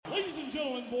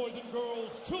boys and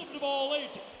girls, children of all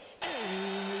ages.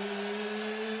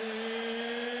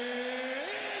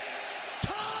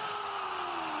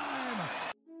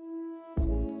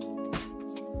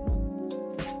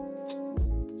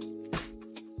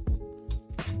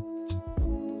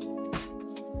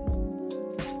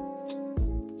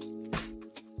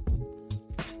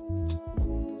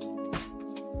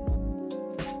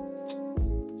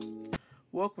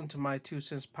 Welcome to my 2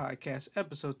 Cents Podcast,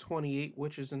 episode 28,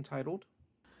 which is entitled,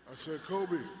 I said,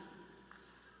 Kobe,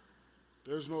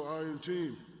 there's no I in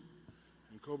team.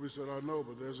 And Kobe said, I know,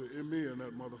 but there's an in me in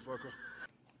that motherfucker.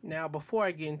 Now, before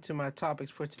I get into my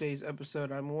topics for today's episode,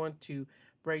 I want to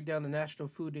break down the National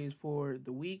Food Days for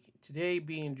the week. Today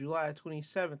being July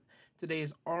 27th, today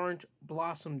is Orange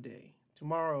Blossom Day.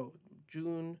 Tomorrow,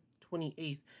 June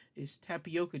 28th, is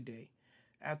Tapioca Day.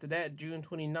 After that, June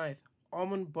 29th,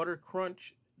 Almond Butter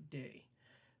Crunch Day.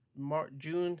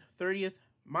 June 30th,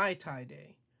 Mai Tai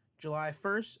Day. July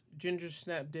 1st, Ginger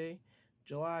Snap Day.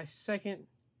 July 2nd,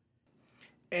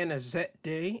 Anisette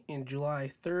Day. And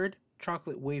July 3rd,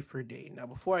 Chocolate Wafer Day. Now,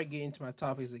 before I get into my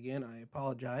topics again, I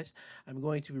apologize. I'm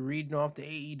going to be reading off the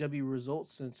AEW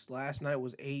results since last night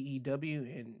was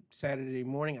AEW and Saturday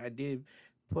morning I did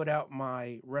put out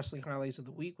my wrestling highlights of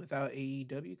the week without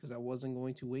AEW because I wasn't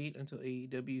going to wait until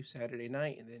AEW Saturday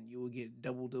night and then you will get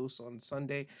double dose on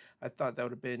Sunday. I thought that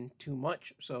would have been too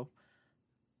much. So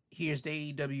here's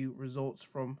the AEW results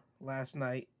from last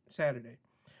night, Saturday.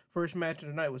 First match of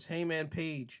the night was Hangman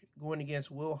Page going against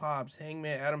Will Hobbs.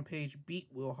 Hangman Adam Page beat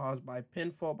Will Hobbs by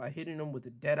pinfall by hitting him with a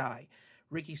dead eye.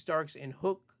 Ricky Starks and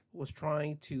Hook was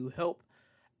trying to help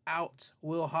out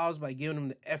Will Hobbs by giving him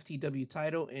the FTW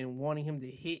title and wanting him to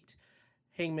hit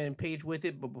Hangman Page with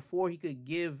it, but before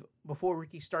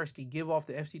Ricky Starks could give off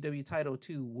the FTW title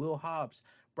to Will Hobbs,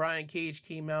 Brian Cage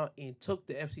came out and took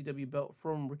the FTW belt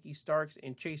from Ricky Starks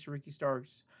and chased Ricky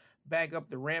Starks back up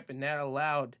the ramp, and that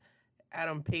allowed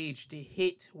Adam Page to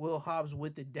hit Will Hobbs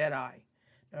with the dead eye.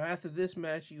 Now after this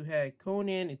match, you had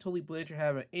Konnan and Tully Blanchard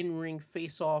have an in-ring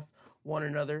face-off one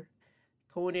another.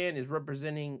 Konnan is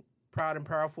representing Proud and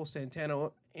Powerful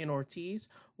Santana and Ortiz,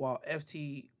 while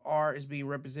FTR is being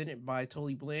represented by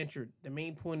Tully Blanchard. The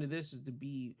main point of this is to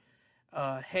be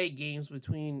head games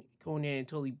between Konnan and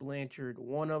Tully Blanchard,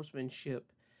 one-upsmanship,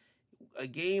 a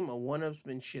game of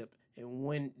one-upsmanship. And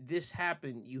when this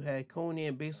happened, you had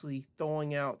Konnan basically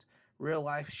throwing out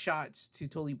real-life shots to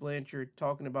Tully Blanchard,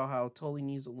 talking about how Tully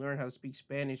needs to learn how to speak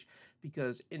Spanish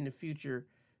because in the future,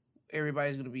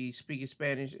 everybody's going to be speaking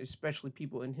Spanish, especially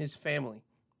people in his family.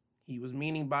 He was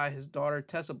meaning by his daughter,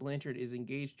 Tessa Blanchard, is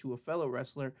engaged to a fellow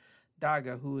wrestler,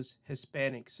 Daga, who is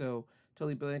Hispanic. So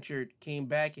Tully Blanchard came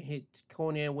back and hit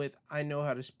Konnan with, I know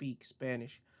how to speak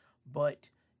Spanish. But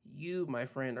you, my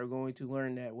friend, are going to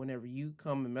learn that whenever you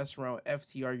come and mess around with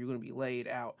FTR, you're going to be laid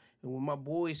out. And when my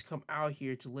boys come out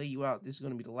here to lay you out, this is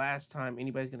going to be the last time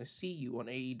anybody's going to see you on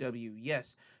AEW.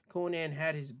 Yes, Konnan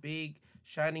had his big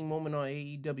shining moment on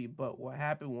AEW, but what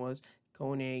happened was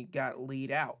Konnan got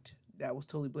laid out. That was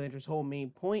Tully Blanchard's whole main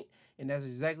point, and that's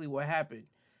exactly what happened.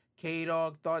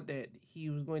 K-Dog thought that he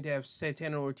was going to have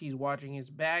Santana Ortiz watching his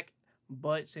back,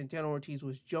 but Santana Ortiz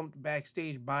was jumped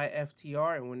backstage by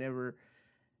FTR, and whenever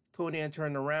Konnan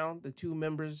turned around, the two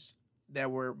members that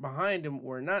were behind him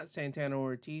were not Santana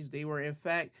Ortiz. They were, in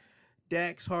fact,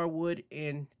 Dax Harwood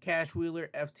and Cash Wheeler,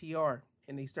 FTR,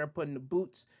 and they start putting the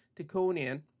boots to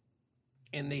Konnan,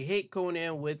 and they hit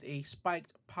Konnan with a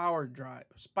spiked pile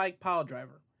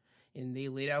driver. And they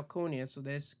laid out Konnan. So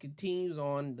this continues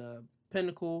on the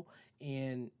Pinnacle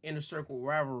and Inner Circle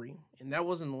rivalry. And that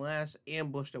wasn't the last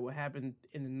ambush that would happen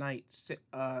in the night.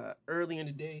 Early in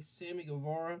the day, Sammy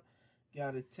Guevara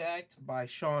got attacked by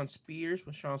Shawn Spears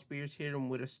when Shawn Spears hit him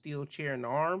with a steel chair in the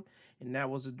arm. And that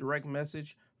was a direct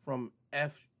message from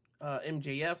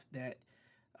MJF that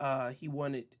he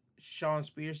wanted Shawn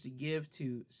Spears to give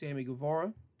to Sammy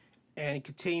Guevara. And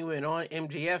continuing on,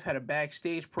 MJF had a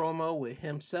backstage promo with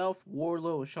himself,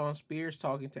 Wardlow, and Shawn Spears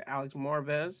talking to Alex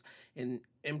Marvez. And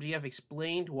MJF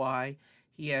explained why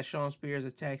he had Shawn Spears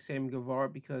attack Sammy Guevara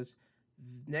because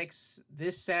this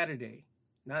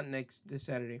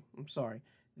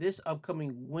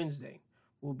upcoming Wednesday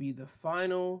will be the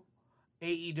final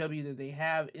AEW that they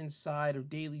have inside of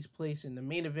Daily's Place. And the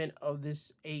main event of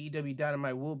this AEW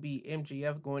Dynamite will be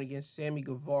MJF going against Sammy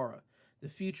Guevara. The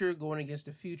future going against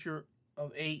the future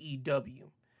of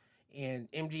AEW. And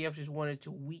MJF just wanted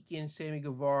to weaken Sammy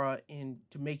Guevara and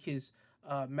to make his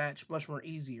match much more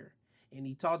easier. And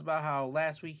he talked about how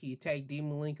last week he attacked Dean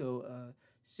Malenko, a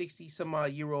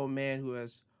 60-some-odd-year-old man who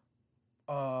has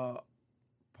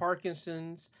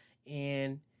Parkinson's,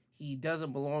 and he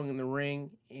doesn't belong in the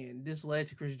ring, and this led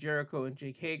to Chris Jericho and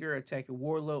Jake Hager attacking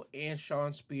Wardlow and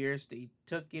Shawn Spears. They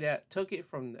took it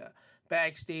from the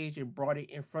backstage and brought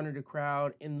it in front of the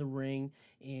crowd in the ring,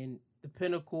 and the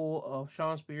pinnacle of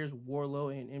Shawn Spears,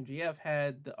 Wardlow, and MJF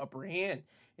had the upper hand,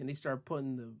 and they started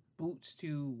putting the boots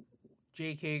to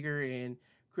Jake Hager and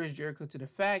Chris Jericho to the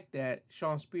fact that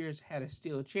Shawn Spears had a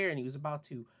steel chair and he was about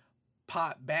to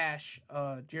bash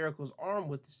Jericho's arm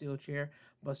with the steel chair,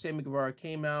 but Sammy Guevara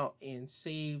came out and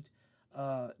saved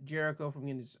Jericho from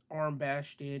getting his arm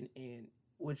bashed in, and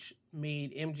which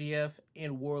made MJF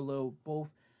and Wardlow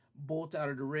both bolt out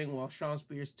of the ring while Shawn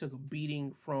Spears took a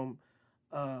beating from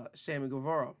Sammy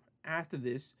Guevara. After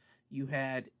this, you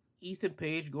had Ethan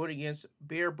Page going against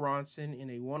Bear Bronson in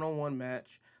a one-on-one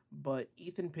match, but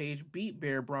Ethan Page beat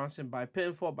Bear Bronson by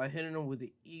pinfall by hitting him with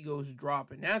the Ego's drop.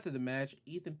 And after the match,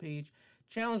 Ethan Page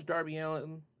challenged Darby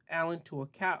Allin to a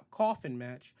coffin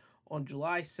match on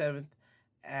July 7th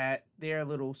at their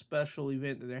little special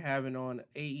event that they're having on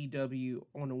AEW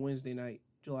on a Wednesday night,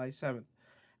 July 7th.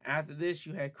 After this,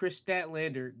 you had Chris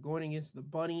Statlander going against the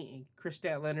Bunny, and Chris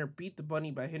Statlander beat the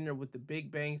Bunny by hitting her with the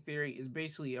Big Bang Theory. It's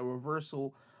basically a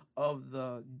reversal of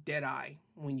the Deadeye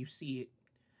when you see it.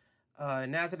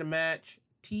 And after the match,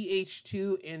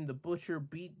 TH2 and the Butcher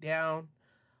beat down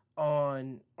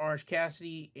on Orange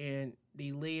Cassidy, and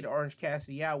they laid Orange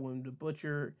Cassidy out when the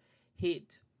Butcher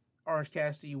hit Orange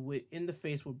Cassidy in the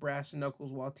face with brass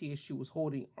knuckles while TH2 was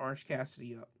holding Orange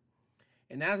Cassidy up.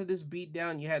 And after this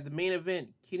beatdown, you had the main event,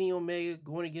 Kenny Omega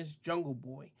going against Jungle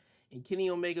Boy. And Kenny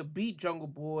Omega beat Jungle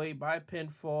Boy by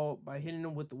pinfall by hitting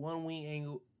him with the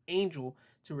one-wing angel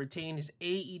to retain his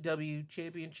AEW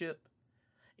championship.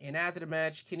 And after the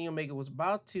match, Kenny Omega was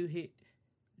about to hit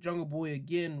Jungle Boy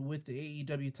again with the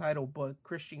AEW title, but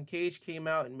Christian Cage came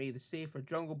out and made the save for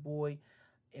Jungle Boy.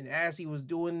 And as he was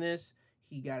doing this,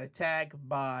 he got attacked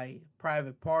by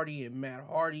Private Party and Matt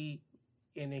Hardy.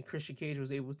 And then Christian Cage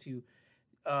was able to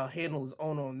handle his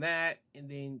own on that. And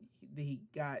then he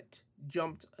got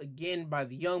jumped again by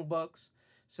the Young Bucks.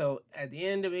 So at the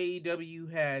end of AEW, you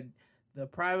had the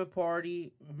Private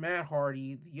Party, Matt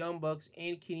Hardy, the Young Bucks,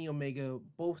 and Kenny Omega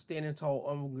both standing tall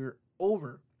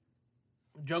over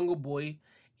Jungle Boy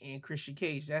and Christian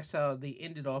Cage. That's how they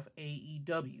ended off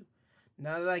AEW.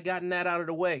 Now that I gotten that out of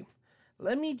the way,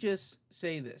 let me just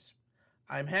say this.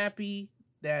 I'm happy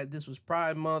that this was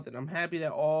Pride Month, and I'm happy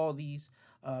that all these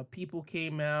people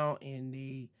came out and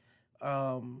the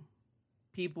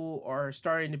people are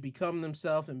starting to become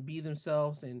themselves and be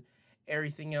themselves and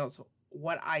everything else.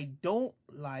 What I don't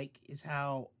like is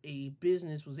how a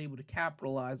business was able to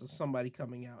capitalize on somebody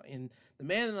coming out. And the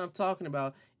man that I'm talking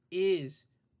about is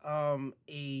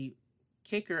a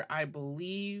kicker, I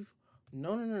believe.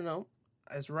 No.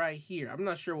 It's right here. I'm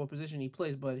not sure what position he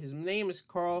plays, but his name is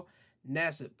Carl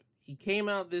Nassib. He came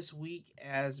out this week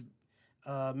as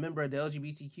a member of the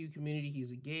LGBTQ community.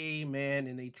 He's a gay man,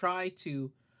 and they tried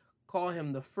to call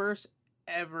him the first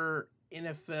ever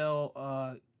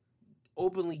NFL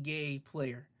openly gay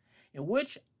player, in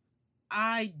which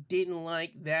I didn't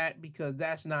like that because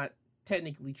that's not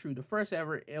technically true. The first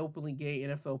ever openly gay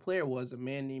NFL player was a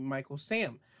man named Michael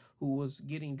Sam, who was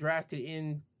getting drafted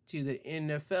into the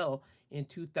NFL in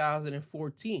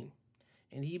 2014,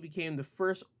 and he became the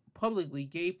first publicly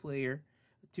gay player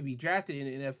to be drafted in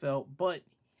the NFL, but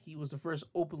he was the first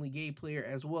openly gay player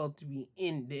as well to be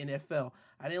in the NFL.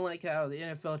 I didn't like how the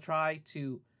NFL tried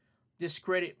to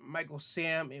discredit Michael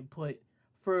Sam and put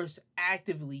first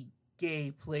actively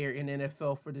gay player in the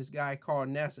NFL for this guy, Carl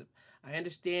Nassib. I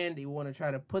understand they want to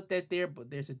try to put that there, but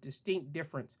there's a distinct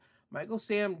difference. Michael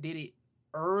Sam did it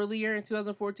earlier in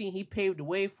 2014. He paved the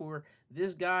way for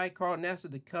this guy, Carl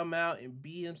Nassib, to come out and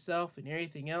be himself and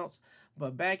everything else.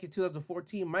 But back in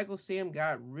 2014, Michael Sam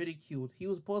got ridiculed. He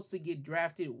was supposed to get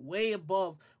drafted way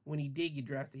above when he did get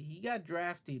drafted. He got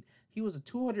drafted. He was a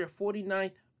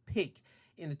 249th pick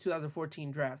in the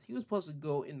 2014 draft. He was supposed to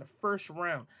go in the first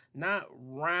round, not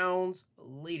rounds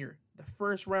later. The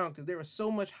first round, because there was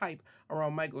so much hype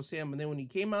around Michael Sam. And then when he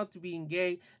came out to being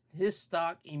gay, his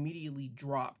stock immediately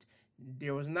dropped.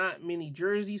 There was not many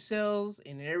jersey sales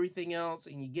and everything else,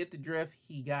 and you get the drift.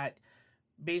 He got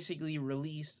basically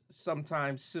released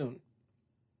sometime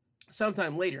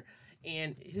later.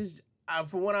 And his,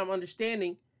 from what I'm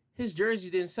understanding, his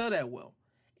jersey didn't sell that well.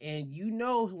 And you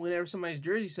know, whenever somebody's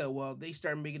jersey sell well, they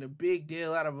start making a big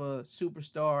deal out of a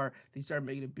superstar. They start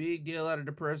making a big deal out of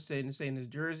the person, saying his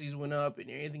jerseys went up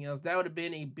and everything else. That would have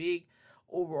been a big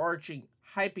overarching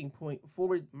hyping point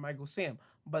for Michael Sam.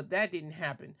 But that didn't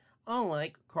happen.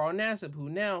 Unlike Carl Nassib, who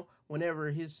now, whenever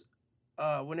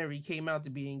he came out to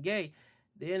being gay,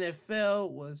 The NFL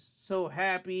was so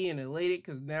happy and elated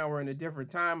because now we're in a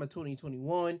different time of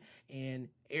 2021 and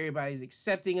everybody's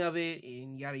accepting of it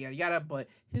and yada yada yada. But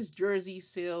his jersey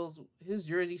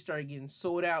started getting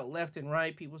sold out left and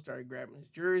right. People started grabbing his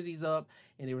jerseys up,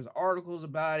 and there was articles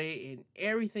about it and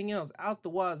everything else out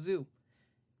the wazoo.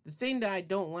 The thing that I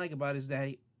don't like about it is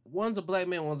that one's a black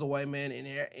man, one's a white man,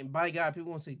 and by God,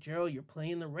 people want to say, Gerald, you're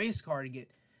playing the race card again.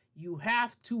 You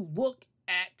have to look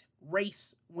at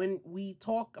race when we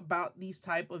talk about these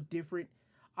type of different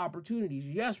opportunities.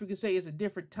 Yes, we can say it's a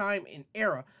different time and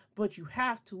era, but you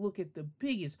have to look at the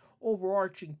biggest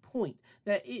overarching point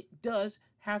that it does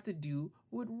have to do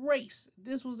with race.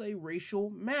 This was a racial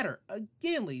matter.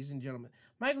 Again, ladies and gentlemen,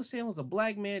 Michael Sam was a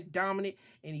black man, dominant,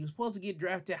 and he was supposed to get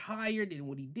drafted higher than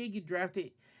what he did get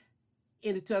drafted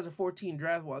in the 2014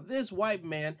 draft, while this white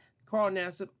man, Carl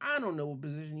Nassib, I don't know what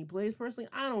position he plays. Personally,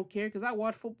 I don't care because I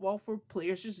watch football for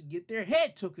players just to get their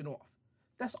head taken off.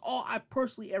 That's all I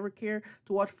personally ever care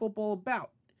to watch football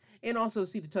about. And also to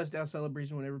see the touchdown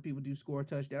celebration whenever people do score a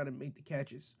touchdown and make the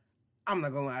catches. I'm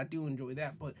not going to lie, I do enjoy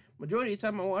that. But majority of the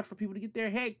time I watch for people to get their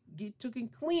head taken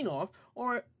clean off,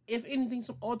 or if anything,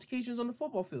 some altercations on the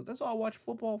football field. That's all I watch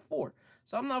football for.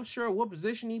 So I'm not sure what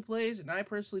position he plays, and I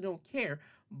personally don't care.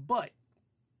 But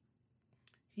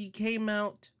he came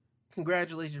out.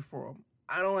 Congratulations for him.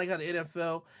 I don't like how the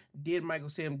NFL did Michael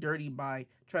Sam dirty by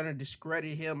trying to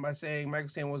discredit him by saying Michael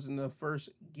Sam wasn't the first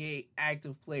gay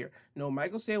active player. No,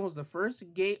 Michael Sam was the first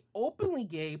openly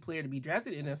gay player to be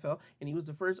drafted in the NFL, and he was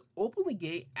the first openly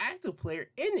gay active player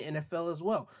in the NFL as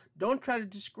well. Don't try to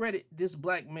discredit this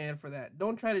black man for that.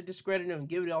 Don't try to discredit him and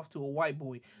give it off to a white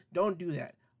boy. Don't do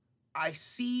that. I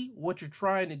see what you're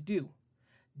trying to do.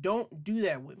 Don't do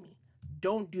that with me.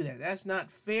 Don't do that. That's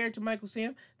not fair to Michael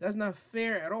Sam. That's not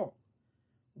fair at all.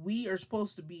 We are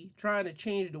supposed to be trying to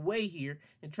change the way here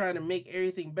and trying to make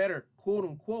everything better, quote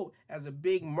unquote, as a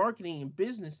big marketing and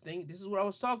business thing. This is what I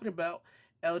was talking about,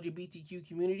 LGBTQ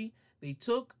community. They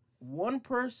took one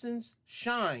person's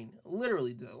shine,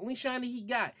 literally the only shine that he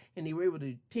got, and they were able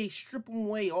to strip him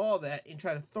away all that and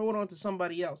try to throw it onto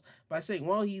somebody else by saying,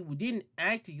 well, he didn't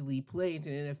actively play into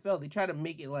the NFL. They try to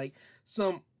make it like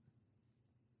some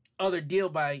other deal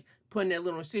by putting that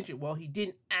little extension. Well, he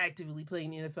didn't actively play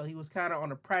in the NFL. He was kind of on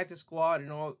the practice squad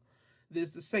and all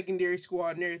this, the secondary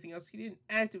squad and everything else. He didn't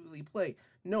actively play.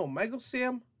 No, Michael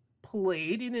Sam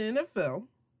played in the NFL.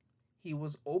 He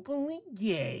was openly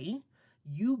gay.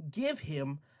 You give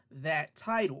him that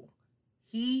title.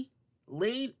 He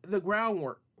laid the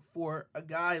groundwork for a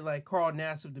guy like Carl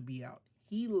Nassib to be out.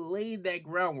 He laid that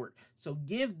groundwork. So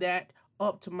give that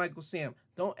up to Michael Sam.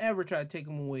 Don't ever try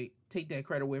to take that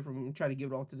credit away from him and try to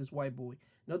give it all to this white boy.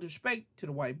 No disrespect to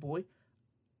the white boy.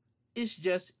 It's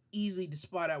just easy to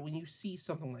spot out when you see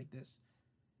something like this.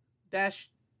 I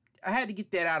had to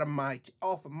get that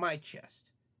off of my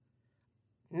chest.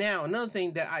 Now, another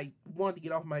thing that I wanted to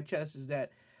get off my chest is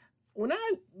that when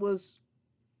I was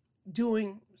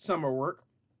doing summer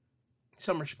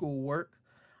school work,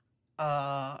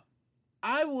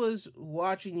 I was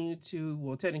watching YouTube,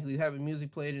 well, technically having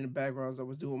music played in the background as I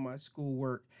was doing my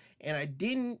schoolwork, and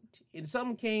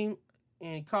something came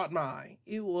and caught my eye.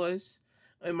 It was,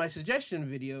 in my suggestion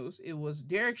videos, it was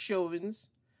Derek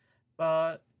Chauvin's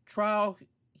sentencing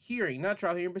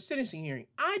hearing.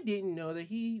 I didn't know that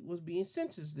he was being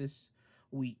sentenced this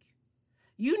week.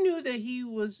 You knew that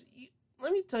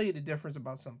let me tell you the difference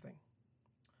about something.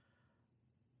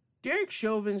 Derek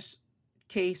Chauvin's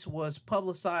case was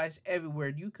publicized everywhere.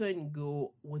 You couldn't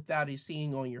go without it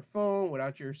seeing on your phone,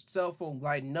 without your cell phone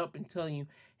lighting up and telling you,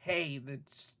 hey, the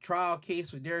trial case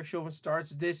for Derek Chauvin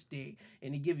starts this day,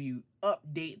 and they give you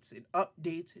updates and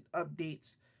updates and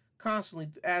updates constantly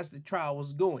as the trial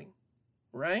was going,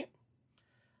 right?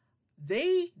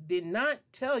 They did not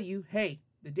tell you, hey,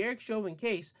 the Derek Chauvin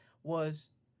case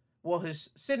his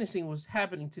sentencing was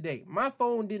happening today. My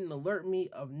phone didn't alert me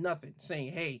of nothing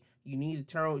saying, hey, you need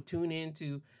to tune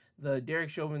into the Derek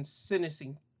Chauvin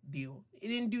sentencing deal. It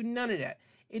didn't do none of that.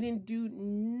 It didn't do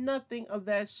nothing of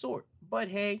that sort. But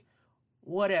hey,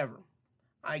 whatever.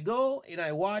 I go and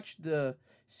I watch the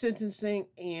sentencing,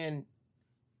 and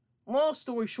long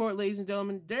story short, ladies and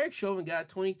gentlemen, Derek Chauvin got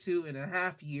 22 and a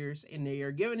half years, and they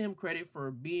are giving him credit for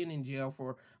being in jail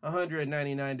for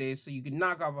 199 days. So you can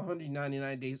knock off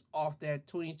 199 days off that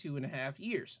 22 and a half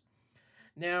years.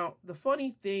 Now, the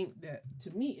funny thing that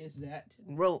to me is that,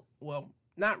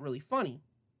 not really funny,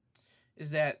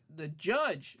 is that the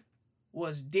judge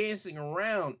was dancing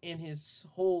around in his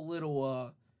whole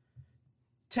little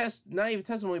not even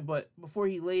testimony, but before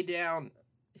he laid down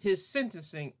his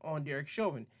sentencing on Derek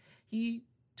Chauvin. He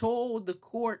told the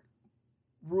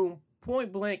courtroom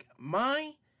point blank,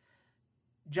 my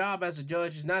job as a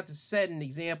judge is not to set an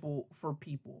example for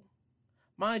people.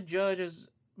 My job as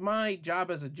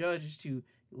a judge is to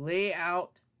lay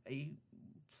out a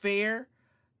fair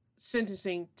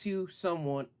sentencing to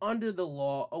someone under the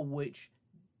law of which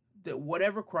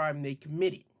whatever crime they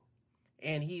committed.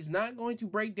 And he's not going to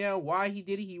break down why he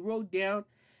did it. He wrote down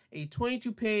a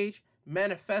 22-page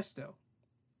manifesto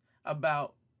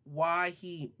about why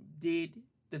he did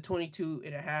the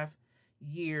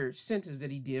 22.5-year sentence that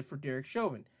he did for Derek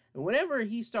Chauvin. And whenever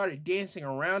he started dancing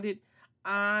around it,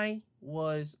 I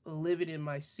was livid in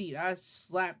my seat. I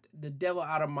slapped the devil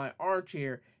out of my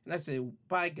armchair and I said,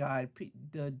 by God,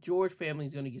 the George family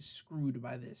is going to get screwed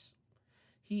by this.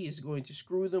 He is going to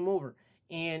screw them over.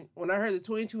 And when I heard the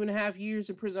 22.5 years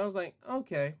in prison, I was like,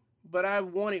 okay. But I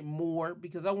wanted more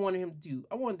because I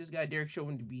wanted this guy, Derek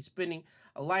Chauvin, to be spending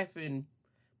a life in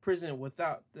prison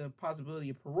without the possibility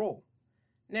of parole.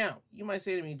 Now, you might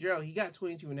say to me, Gerald, he got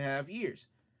 22.5 years.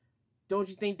 Don't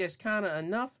you think that's kind of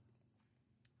enough?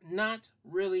 Not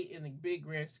really in the big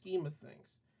grand scheme of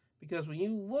things. Because when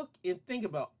you look and think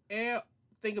about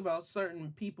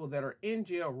certain people that are in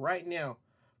jail right now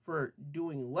for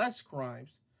doing less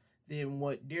crimes than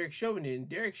what Derek Chauvin did. And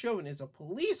Derek Chauvin is a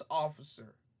police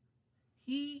officer.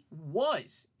 He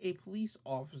was a police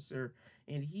officer,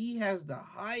 and he has the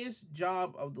highest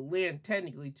job of the land,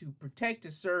 technically, to protect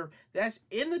and serve. That's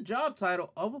in the job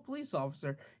title of a police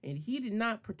officer, and he did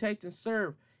not protect and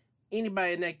serve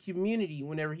anybody in that community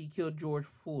whenever he killed George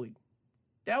Floyd.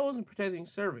 That wasn't protecting and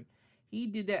serving. He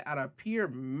did that out of pure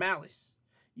malice.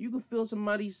 You could feel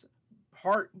somebody's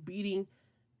heart beating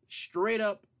straight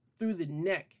up through the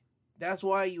neck. That's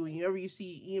why whenever you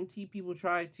see EMT people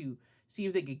try to see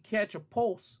if they could catch a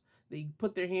pulse, they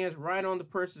put their hands right on the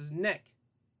person's neck.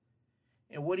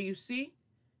 And what do you see?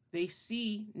 They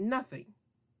see nothing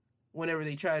whenever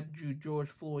they try to do George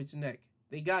Floyd's neck.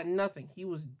 They got nothing. He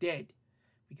was dead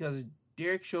because of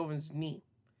Derek Chauvin's knee.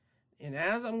 And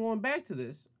as I'm going back to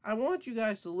this, I want you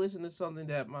guys to listen to something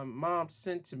that my mom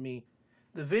sent to me.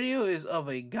 The video is of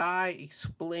a guy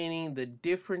explaining the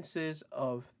differences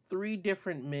of 3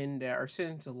 different men that are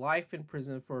sentenced to life in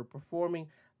prison for performing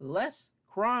less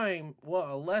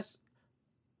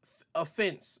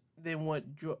offense than what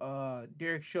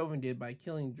Derek Chauvin did by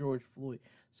killing George Floyd.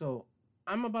 So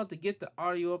I'm about to get the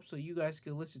audio up so you guys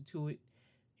can listen to it.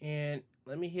 And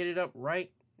let me hit it up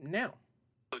right now.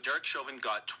 So Derek Chauvin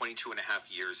got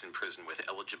 22.5 years in prison with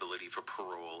eligibility for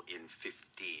parole in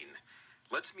 15.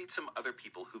 Let's meet some other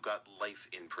people who got life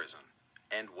in prison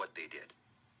and what they did.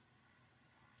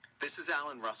 This is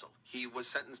Alan Russell. He was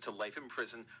sentenced to life in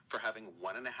prison for having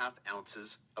 1.5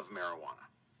 ounces of marijuana.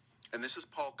 And this is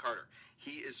Paul Carter.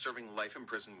 He is serving life in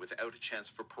prison without a chance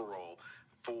for parole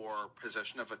for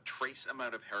possession of a trace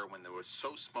amount of heroin that was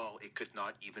so small it could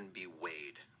not even be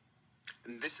weighed.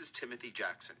 And this is Timothy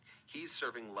Jackson. He's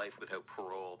serving life without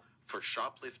parole for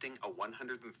shoplifting a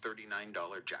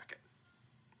 $139 jacket.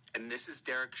 And this is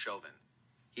Derek Chauvin.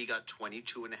 He got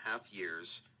 22.5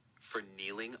 years for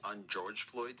kneeling on George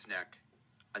Floyd's neck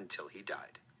until he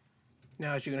died.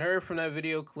 Now, as you can hear from that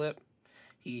video clip,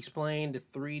 he explained the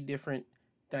 3 different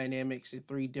dynamics, the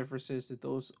 3 differences that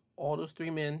all those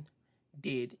 3 men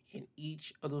did, and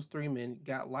each of those 3 men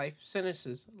got life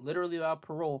sentences, literally without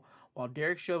parole, while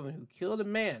Derek Chauvin, who killed a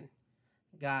man,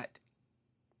 got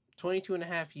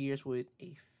 22.5 years with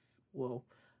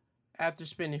after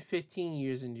spending 15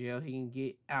 years in jail, he can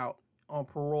get out on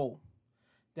parole.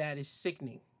 That is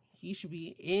sickening. He should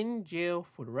be in jail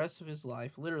for the rest of his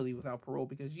life, literally without parole,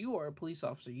 because you are a police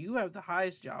officer. You have the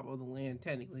highest job of the land,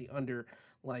 technically, under,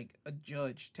 like, a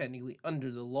judge, technically,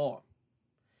 under the law.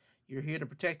 You're here to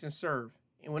protect and serve.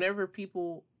 And whenever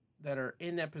people that are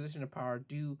in that position of power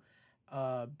do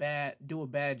a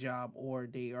bad job, or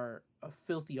they are a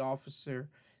filthy officer,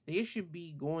 they should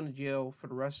be going to jail for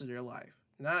the rest of their life.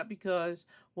 Not because,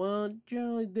 well,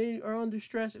 generally they are under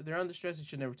stress. If they're under stress, they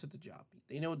should never took the job.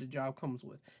 They know what the job comes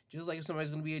with. Just like if somebody's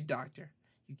going to be a doctor.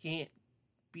 You can't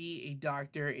be a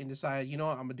doctor and decide, I'm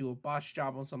going to do a botched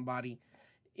job on somebody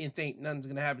and think nothing's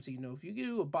going to happen to you. If you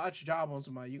do a botched job on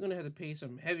somebody, you're going to have to pay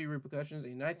some heavy repercussions,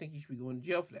 and I think you should be going to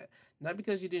jail for that. Not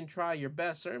because you didn't try your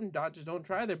best. Certain doctors don't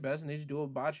try their best, and they just do a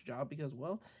botched job because,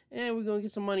 we're going to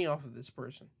get some money off of this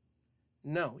person.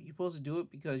 No, you're supposed to do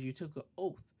it because you took an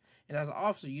oath. And as an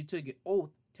officer, you took an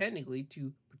oath, technically,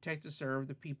 to protect and serve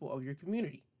the people of your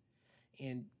community.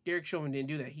 And Derek Chauvin didn't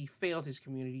do that. He failed his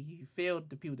community. He failed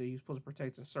the people that he was supposed to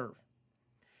protect and serve.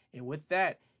 And with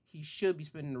that, he should be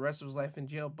spending the rest of his life in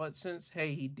jail. But since,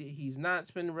 he's not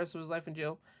spending the rest of his life in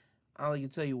jail, I only can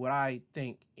tell you what I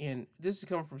think. And this is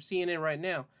coming from CNN right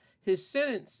now. his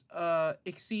sentence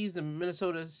exceeds the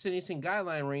Minnesota sentencing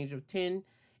guideline range of 10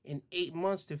 and 8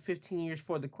 months to 15 years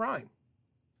for the crime.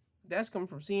 That's coming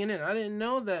from CNN. I didn't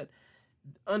know that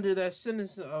under that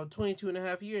sentence of 22 and a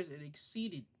half years, it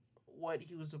exceeded what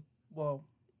he was,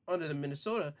 under the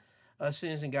Minnesota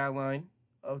sentencing guideline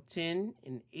of 10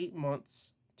 and 8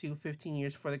 months to 15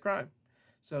 years for the crime.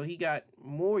 So he got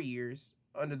more years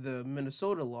under the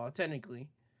Minnesota law, technically.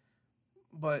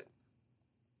 But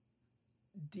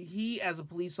he, as a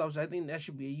police officer, I think that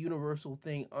should be a universal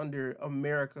thing under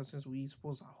America, since we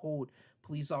supposed to hold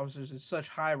police officers in such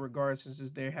high regard,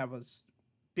 since they have a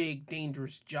big,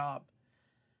 dangerous job.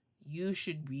 You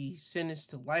should be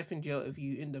sentenced to life in jail if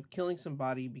you end up killing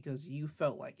somebody because you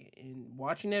felt like it. And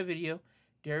watching that video,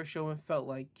 Derek Chauvin felt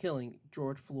like killing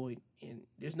George Floyd. And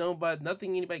there's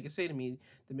nothing anybody can say to me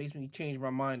that makes me change my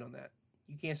mind on that.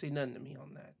 You can't say nothing to me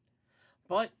on that.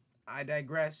 But I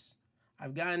digress.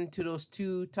 I've gotten to those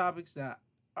two topics that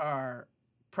are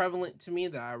prevalent to me,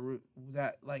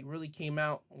 that really came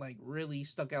out, like really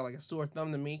stuck out like a sore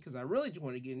thumb to me, because I really just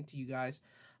want to get into you guys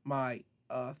my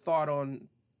thought on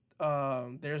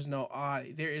there is no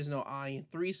I in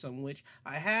threesome, which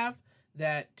I have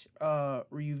that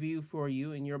review for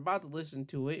you, and you're about to listen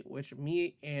to it, which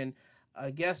me and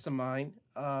a guest of mine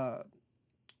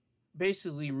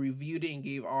basically reviewed it and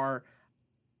gave our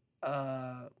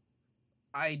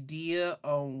idea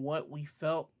on what we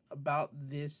felt about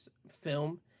this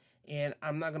film. And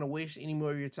I'm not going to waste any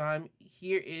more of your time.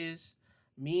 Here is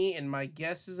me and my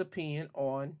guest's opinion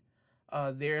on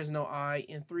There Is No I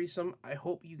in Threesome. I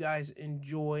hope you guys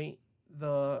enjoy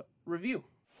the review.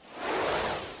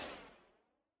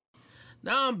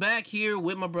 Now I'm back here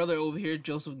with my brother over here,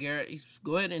 Joseph Garrett.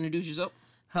 Go ahead and introduce yourself.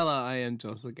 Hello, I am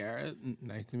Joseph Garrett.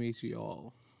 Nice to meet you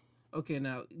all. Okay,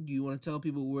 now, do you want to tell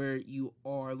people where you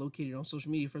are located on social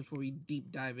media first before we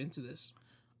deep dive into this?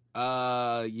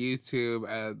 YouTube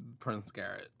at Prince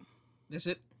Garrett. That's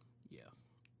it? Yes.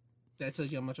 That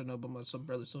tells you how much I know about my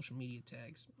brother's social media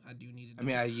tags. I do need to know. I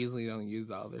mean, I usually don't use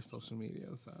all their social media,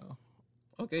 so.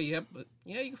 Okay, yeah, but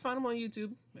yeah, you can find him on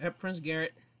YouTube at Prince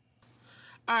Garrett.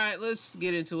 All right, let's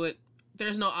get into it.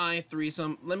 There's No I in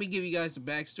Threesome. Let me give you guys the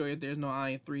backstory of There's No I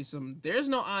in Threesome. There's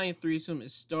No I in Threesome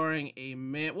is starring a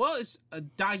man. Well, it's a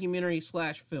documentary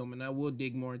 / film, and I will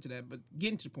dig more into that, but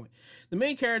getting to the point. The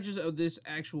main characters of this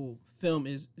actual film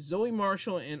is Zoe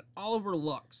Marshall and Oliver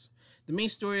Lux. The main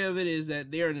story of it is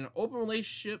that they're in an open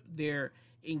relationship. They're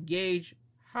engaged.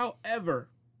 However,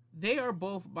 they are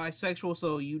both bisexual,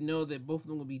 so you know that both of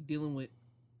them will be dealing with,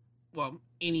 well,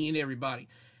 any and everybody.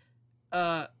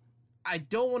 I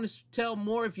don't want to tell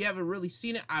more if you haven't really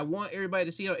seen it. I want everybody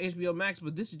to see it on HBO Max,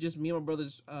 but this is just me and my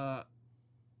brother's, not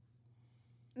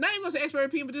even going to say expert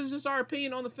opinion, but this is just our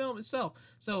opinion on the film itself.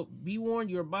 So be warned,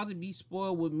 you're about to be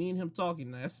spoiled with me and him talking.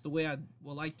 Now, that's the way I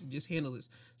would like to just handle this.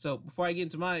 So before I get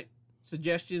into my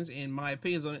suggestions and my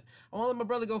opinions on it, I want to let my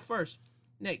brother go first.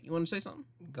 Nick, you want to say something?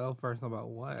 Go first about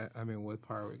what? I mean, what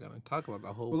part are we going to talk about?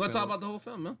 The whole We're going to talk about the whole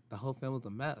film, man. The whole film was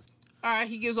a mess. All right,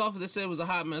 he gives off this said it was a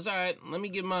hot mess. All right, let me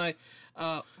give my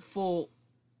full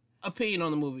opinion on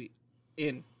the movie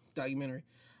in documentary.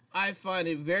 I find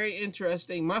it very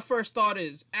interesting. My first thought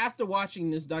is, after watching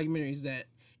this documentary, is that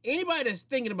anybody that's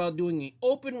thinking about doing an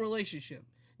open relationship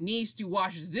needs to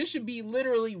watch this. This should be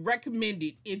literally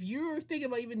recommended. If you're thinking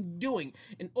about even doing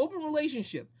an open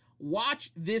relationship,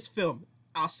 watch this film.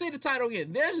 I'll say the title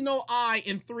again. There's No I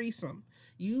in Threesome.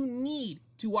 You need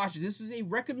to watch it. This is a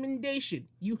recommendation.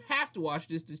 You have to watch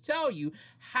this to tell you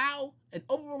how an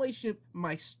open relationship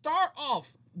might start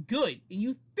off good, and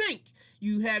you think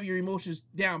you have your emotions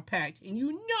down packed, and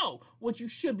you know what you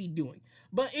should be doing.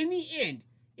 But in the end,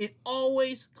 it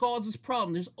always causes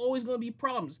problems. There's always going to be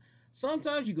problems.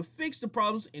 Sometimes you can fix the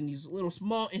problems in these little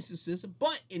small instances,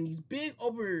 but in these big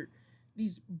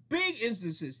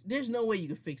instances, there's no way you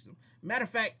can fix them. Matter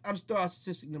of fact, I'll just throw out a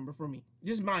statistic number for me.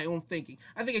 Just my own thinking.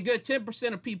 I think a good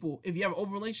 10% of people, if you have an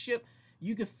open relationship,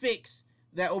 you can fix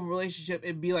that open relationship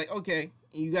and be like, okay,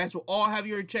 you guys will all have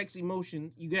your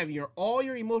emotions. You have all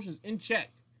your emotions in check.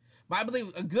 But I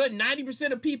believe a good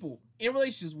 90% of people in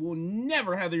relationships will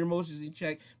never have their emotions in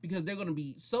check because they're going to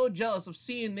be so jealous of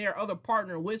seeing their other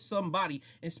partner with somebody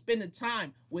and spending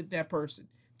time with that person.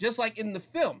 Just like in the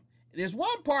film. There's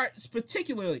one part,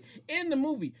 particularly in the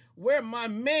movie, where my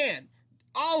man,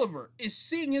 Oliver, is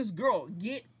seeing his girl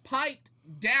get piped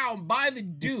down by the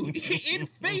dude in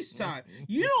FaceTime.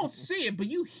 You don't see it, but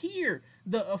you hear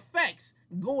the effects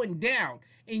going down.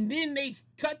 And then they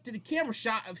cut to the camera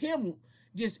shot of him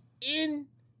just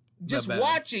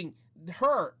watching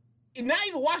her. And not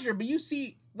even watching her, but you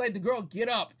see like the girl get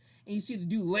up and you see the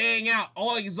dude laying out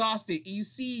all exhausted. And you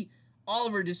see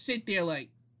Oliver just sit there like,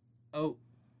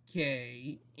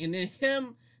 okay. And then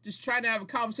him just trying to have a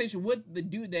conversation with the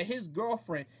dude that his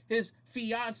girlfriend, his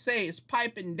fiance, is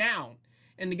piping down.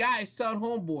 And the guy is telling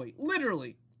homeboy,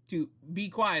 literally, to be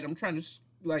quiet. I'm trying to,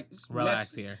 like,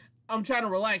 Relax here. I'm trying to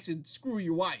relax and screw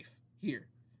your wife here.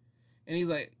 And he's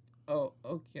like, oh,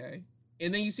 okay.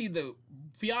 And then you see the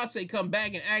fiance come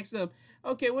back and ask them,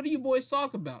 okay, what do you boys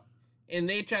talk about? And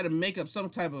they try to make up some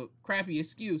type of crappy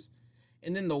excuse.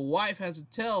 And then the wife has to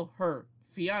tell her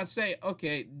fiance,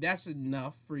 okay, that's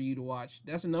enough for you to watch.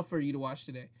 That's enough for you to watch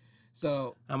today.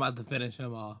 So I'm about to finish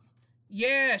him off.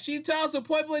 yeah, she tells him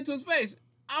point blank to his face,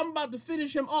 I'm about to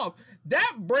finish him off.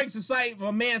 That breaks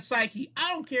a man's psyche.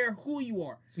 I don't care who you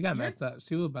are. She got messed up.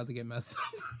 She was about to get messed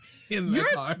up in the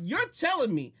car. You're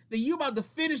telling me that you about to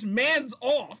finish man's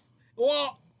off.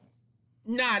 Well,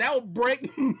 nah, that will break,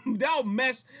 that will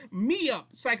mess me up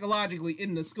psychologically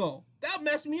in the skull. That'll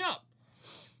mess me up.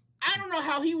 I don't know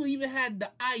how he even had the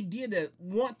idea to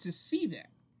want to see that.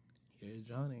 Here's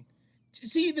Johnny.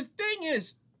 See, the thing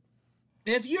is,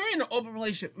 if you're in an open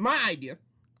relationship, my idea,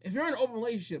 if you're in an open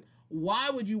relationship, why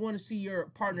would you want to see your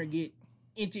partner get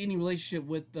into any relationship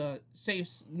with the same,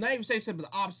 not even same sex,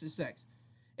 but the opposite sex?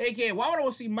 AKA, why would I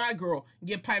want to see my girl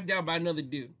get piped down by another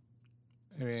dude?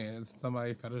 I mean, it's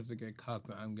somebody fetish to get cucked.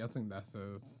 I'm guessing that's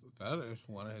his fetish.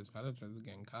 One of his fetishes is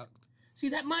getting cucked. See,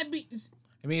 that might be...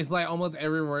 I mean, it's like almost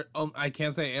every... I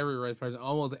can't say every rich person.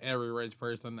 Almost every rich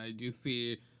person that you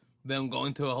see them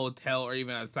going to a hotel or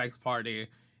even a sex party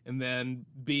and then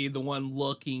be the one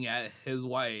looking at his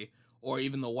wife or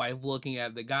even the wife looking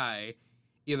at the guy,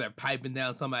 either piping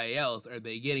down somebody else or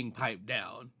they getting piped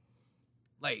down.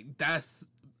 Like, that's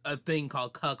a thing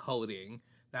called cuckolding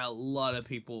that a lot of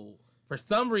people... For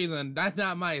some reason, that's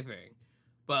not my thing.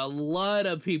 But a lot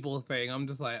of people think, I'm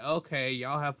just like, okay,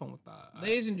 y'all have fun with that.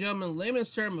 Ladies and gentlemen,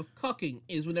 layman's term of cucking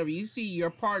is whenever you see your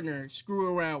partner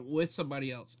screw around with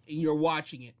somebody else and you're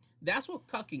watching it. That's what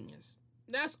cucking is.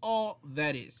 That's all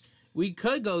that is. We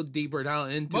could go deeper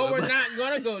down into it. But we're not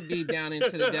going to go deep down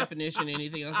into the definition or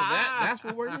anything else of that. That's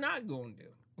what we're not going to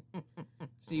do.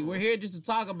 See, we're here just to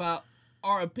talk about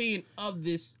our opinion of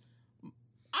this.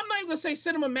 I'm not even going to say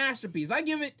cinema masterpiece. I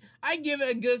give it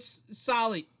a good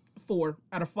solid 4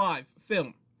 out of 5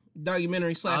 film.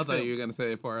 Documentary / film. I thought you were going to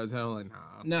say 4 out of 10. I'm like,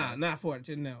 nah. Nah, not 4 out of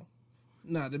 10, no.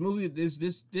 Nah, the movie,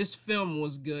 this film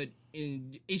was good.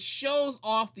 And it shows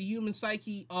off the human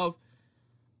psyche of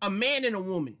a man and a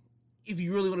woman, if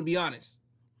you really want to be honest.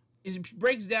 It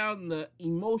breaks down the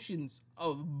emotions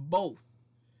of both.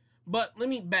 But let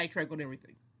me backtrack on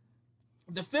everything.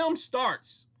 The film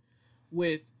starts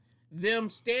with them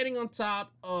standing on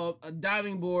top of a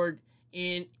diving board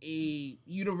in a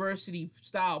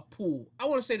university-style pool. I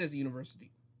want to say that's a university.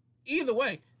 Either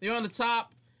way, they're on the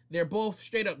top. They're both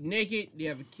straight up naked. They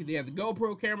have the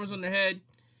GoPro cameras on their head.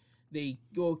 They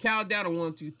go count down to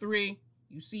 1, 2, 3.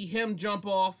 You see him jump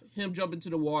off, him jump into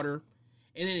the water,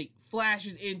 and then it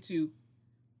flashes into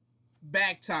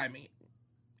back timing.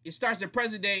 It starts at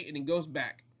present day and it goes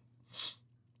back.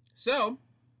 So,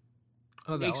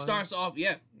 it starts off,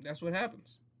 yeah, that's what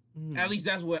happens. At least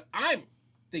that's what I'm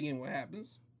thinking what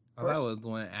happens. Oh, that was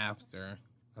one after.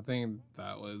 I think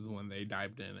that was when they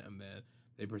dived in and then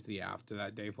they proceed after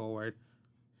that day forward.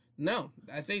 No,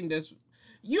 I think that's...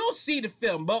 You'll see the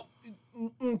film, but...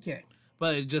 Okay.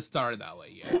 But it just started that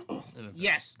way, yeah.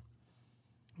 Yes.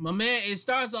 My man, it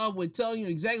starts off with telling you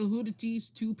exactly who these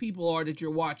two people are that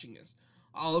you're watching this.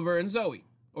 Oliver and Zoe.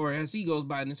 Or as he goes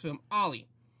by in this film, Ollie.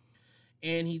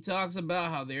 And he talks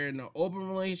about how they're in an open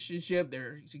relationship.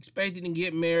 They're expecting to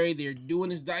get married. They're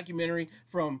doing this documentary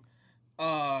from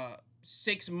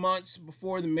 6 months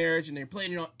before the marriage. And they're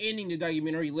planning on ending the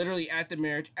documentary literally at the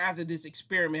marriage after this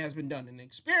experiment has been done. And the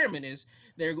experiment is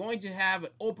they're going to have an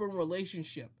open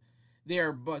relationship.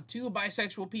 They're but two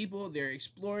bisexual people. They're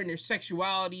exploring their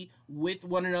sexuality with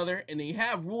one another. And they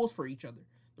have rules for each other.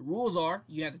 The rules are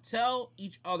you have to tell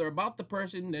each other about the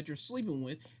person that you're sleeping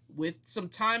with some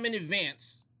time in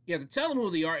advance. You have to tell them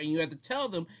who they are, and you have to tell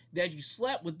them that you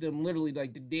slept with them literally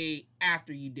like the day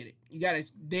after you did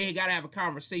it. They gotta have a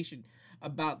conversation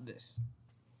about this.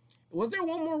 Was there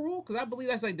one more rule? Because I believe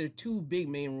that's like their 2 big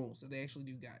main rules that they actually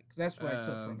do got. Because that's what I took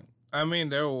from it. I mean,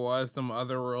 there was some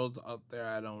other rules up there.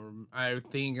 I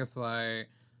think it's like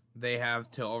they have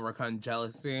to overcome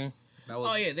jealousy.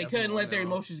 They couldn't let their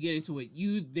emotions get into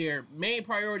it. Their main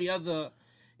priority of the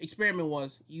experiment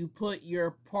was you put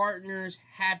your partner's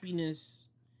happiness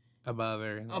above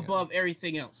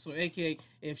everything else. So, aka,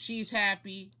 if she's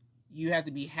happy, you have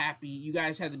to be happy. You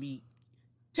guys have to be,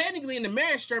 technically in the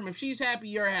marriage term, if she's happy,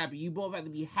 you're happy. You both have to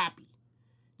be happy.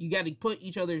 You got to put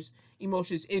each other's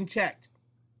emotions in check.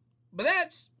 But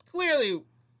that's clearly,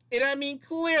 and I mean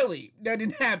clearly, that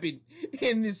didn't happen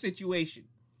in this situation.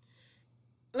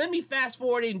 Let me fast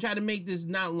forward it and try to make this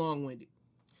not long-winded.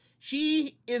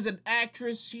 She is an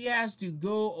actress. She has to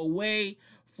go away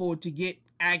to get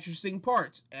actressing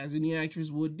parts, as any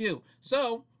actress would do.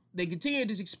 So they continue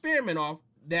this experiment off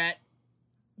that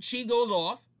she goes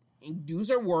off and does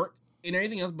her work and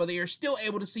everything else, but they are still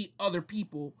able to see other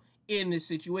people in this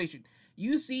situation.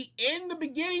 You see in the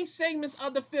beginning segments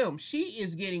of the film, she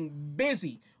is getting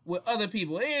busy with other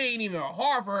people. It ain't even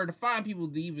hard for her to find people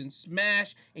to even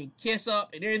smash and kiss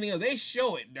up and everything else. They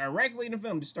show it directly in the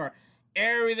film to start.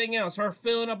 Everything else, her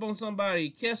filling up on somebody,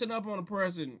 kissing up on a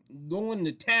person, going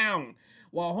to town,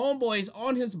 while homeboy is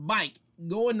on his bike,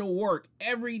 going to work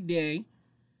every day,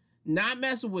 not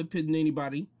messing with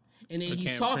anybody, and then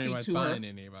he's talking to her.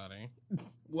 Anybody.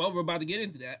 Well, we're about to get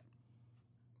into that.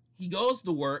 He goes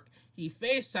to work. He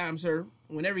FaceTimes her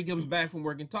whenever he comes back from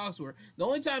work and talks to her. The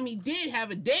only time he did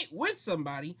have a date with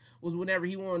somebody was whenever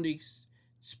he wanted to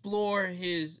explore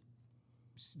his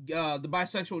the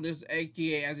bisexualness,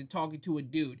 aka as in talking to a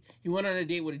dude. He went on a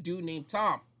date with a dude named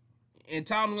Tom, and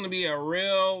Tom's gonna be a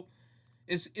real.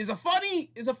 It's a funny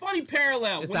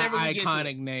parallel. It's whenever an we get to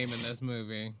iconic name in this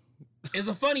movie. It's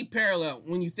a funny parallel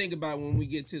when you think about it when we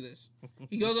get to this.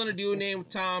 He goes on a dude named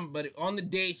Tom, but on the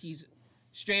date he's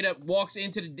straight up walks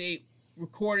into the date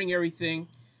recording everything,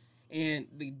 and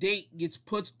the date gets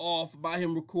put off by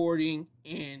him recording,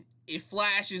 and it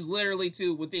flashes literally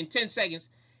to within 10 seconds.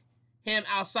 Him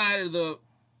outside of the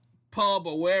pub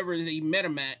or wherever they met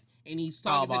him at, and he's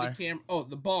talking to the camera. Oh,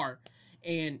 the bar.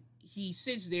 And he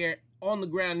sits there on the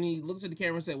ground, and he looks at the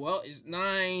camera and says, well, it's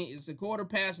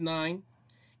 9:15,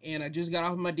 and I just got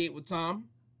off my date with Tom.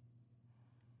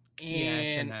 And yeah, I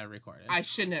shouldn't have recorded. I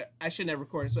shouldn't have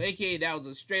recorded. So, AKA, that was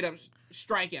a straight-up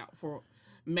strikeout for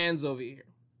Mans over here.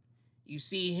 You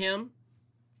see him,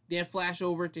 then flash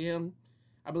over to him,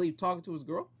 I believe, talking to his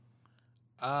girl.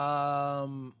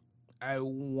 I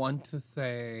want to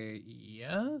say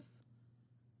yes.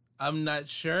 I'm not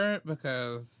sure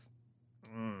because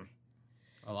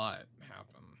a lot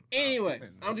happened. Anyway,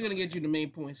 I'm just going to get you the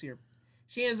main points here.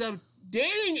 She ends up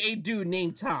dating a dude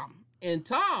named Tom. And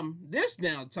Tom,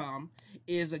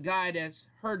 is a guy that's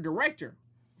her director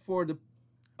for the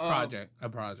project.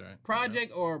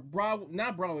 Or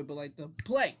not Broadway, but like the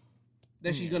play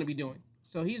that she's going to be doing.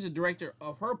 So he's a director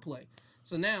of her play.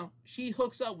 So now she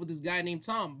hooks up with this guy named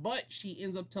Tom, but she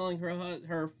ends up telling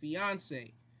her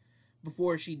fiance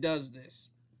before she does this.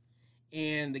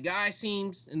 And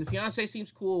the fiance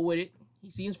seems cool with it.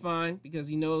 He seems fine because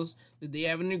he knows that they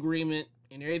have an agreement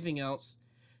and everything else.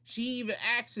 She even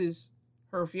asks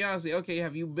her fiance, okay,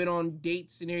 have you been on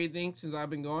dates and everything since I've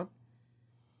been gone?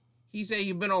 He said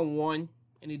he'd been on one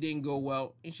and it didn't go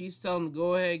well. And she's telling him to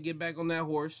go ahead, get back on that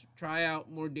horse, try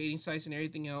out more dating sites and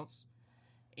everything else.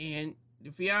 And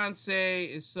the fiance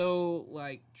is so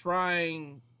like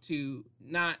trying to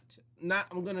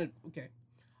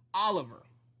Oliver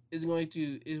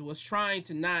was trying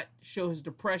to not show his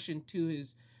depression to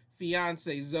his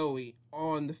fiance Zoe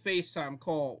on the FaceTime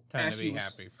call. Trying to be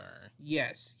happy for her.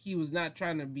 Yes, he was not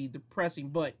trying to be depressing,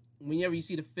 but whenever you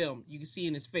see the film, you can see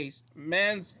in his face,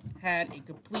 man's had a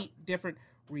complete different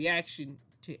reaction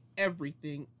to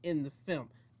everything in the film.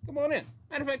 Come on in.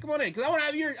 Matter of fact, come on in, because I want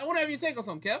to have your take on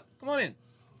something, Kev. Come on in.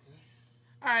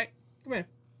 All right, come here.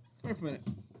 Come here for a minute.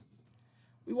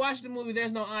 We watched the movie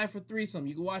There's No Eye for Threesome.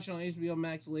 You can watch it on HBO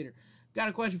Max later. Got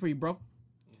a question for you, bro.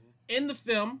 In the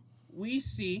film, we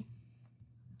see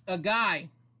a guy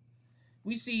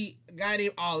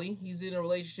named Ollie. He's in a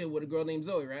relationship with a girl named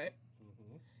Zoe, right?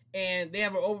 Mm-hmm. And they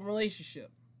have an open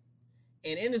relationship.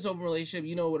 And in this open relationship,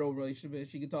 you know what open relationship is.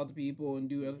 She can talk to people and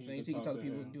do other things. He can talk to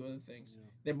people and do other things. Yeah.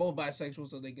 They're both bisexual,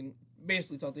 so they can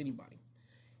basically talk to anybody.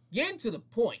 Getting to the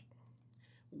point,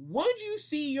 would you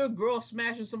see your girl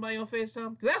smashing somebody on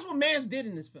FaceTime? Because that's what Mans did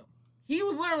in this film. He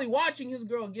was literally watching his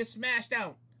girl get smashed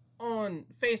out on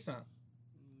FaceTime.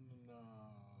 Nah,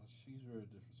 she's very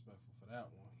disrespectful for that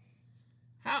one.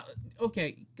 How?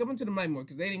 Okay, come into the mic more,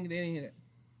 because they didn't hear that.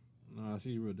 Nah,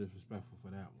 she's real disrespectful for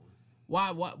that one.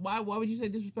 Why would you say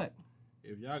disrespect?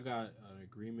 If y'all got an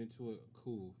agreement to it,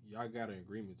 cool. Y'all got an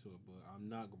agreement to it, but I'm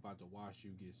not about to watch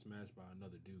you get smashed by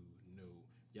another dude. No.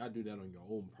 Y'all do that on your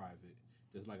own private.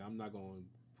 Just like I'm not going to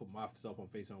put myself on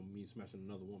face on me smashing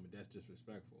another woman. That's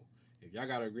disrespectful. If y'all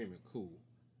got an agreement, cool.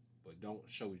 But don't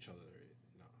show each other it.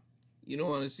 No. You don't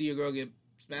want to see your girl get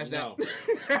smashed out? No.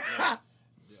 I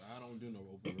don't do no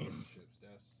open relationships.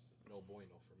 That's no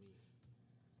bueno for me.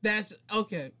 That's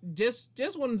okay. Just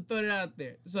wanted to throw it out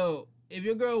there. So if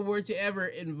your girl were to ever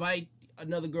invite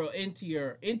another girl into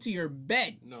your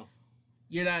bed, no,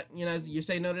 You're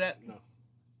saying no to that? No.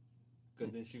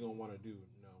 Because then she gonna want to do.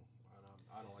 No,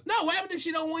 I don't like. No, what happened if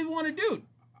she don't even want to do?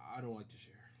 I don't like to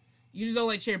share. You just don't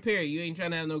like share, period. You ain't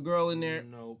trying to have no girl in there.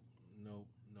 Nope.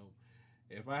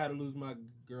 If I had to lose my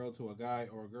girl to a guy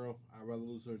or a girl, I'd rather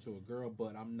lose her to a girl,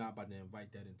 but I'm not about to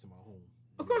invite that into my home.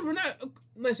 Of course, we're not.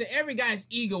 Listen, every guy's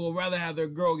ego would rather have their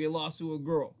girl get lost to a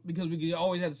girl because we could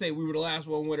always have to say we were the last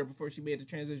one with her before she made the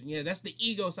transition. Yeah, that's the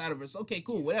ego side of us. Okay,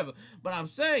 cool, whatever. But I'm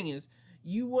saying is,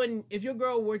 you wouldn't, if your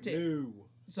girl were to. No.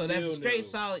 So that's a straight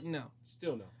solid no.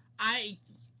 Still no.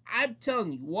 I'm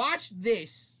telling you, watch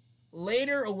this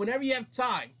later or whenever you have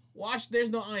time. Watch There's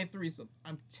No Iron Threesome.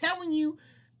 I'm telling you,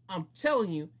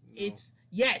 no. It's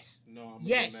yes. No, I'm gonna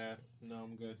yes. get mad. No,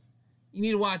 I'm good. You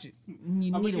need to watch it. I'm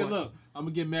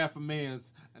gonna get mad for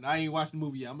Mans, and I ain't watched the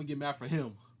movie yet. I'm gonna get mad for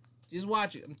him. Just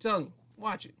watch it. I'm telling you,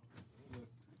 watch it.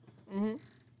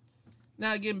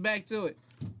 Now getting back to it,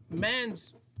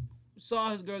 Mans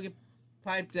saw his girl get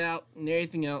piped out and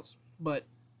everything else, but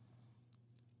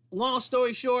long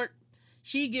story short,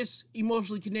 she gets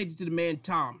emotionally connected to the man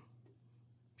Tom.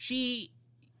 She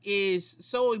is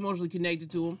so emotionally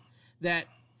connected to him that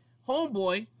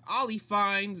homeboy Ollie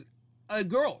finds a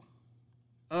girl,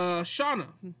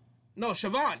 Siobhan,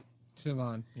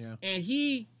 Siobhan, yeah. and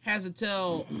he has to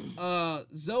tell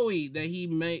Zoe that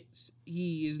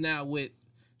he is now with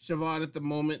Siobhan at the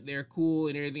moment. They're cool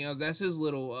and everything else. That's his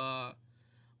little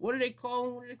what do they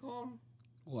call him?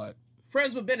 What?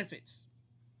 Friends with benefits,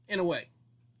 in a way.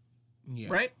 Yeah.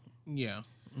 Right? Yeah.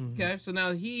 Mm-hmm. Okay, so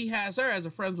now he has her as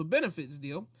a friends with benefits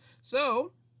deal.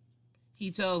 So he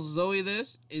tells Zoe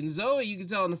this, and Zoe, you can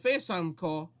tell on the FaceTime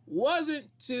call, wasn't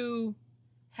too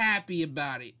happy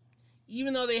about it.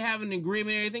 Even though they have an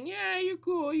agreement and everything, yeah, you're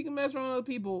cool, you can mess around with other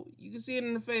people. You can see it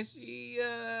in her face. She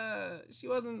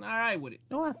wasn't all right with it.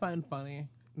 You know what I find funny?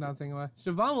 Nothing about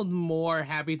Siobhan was more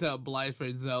happy to oblige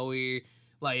for Zoe.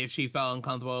 Like, if she felt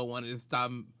uncomfortable, wanted to stop,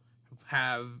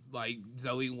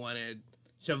 Zoe wanted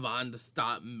Siobhan to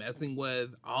stop messing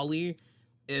with Ollie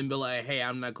and be like, hey,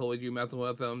 I'm not cool with you messing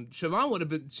with him. Siobhan would have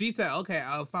been, she said, okay,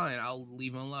 I'll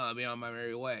leave him alone, I'll be on my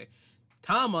merry way.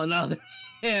 Tom, on the other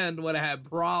hand, would have had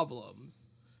problems.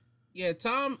 Yeah,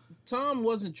 Tom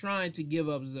wasn't trying to give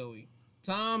up Zoe.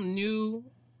 Tom knew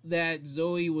that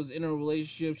Zoe was in a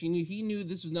relationship. He knew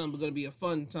this was nothing but going to be a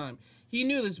fun time. He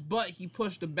knew this, but he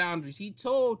pushed the boundaries. He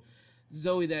told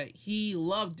Zoe that he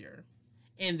loved her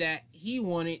and that he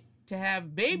wanted to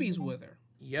have babies with her.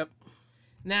 Yep.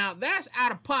 Now, that's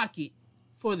out of pocket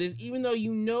for this, even though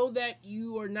you know that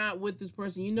you are not with this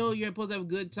person. You know you're supposed to have a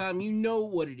good time. You know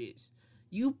what it is.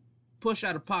 You push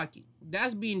out of pocket.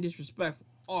 That's being disrespectful.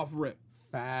 Off rip.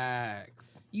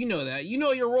 Facts. You know that. You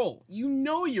know your role.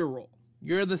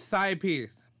 You're the side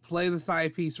piece. Play the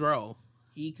side piece role.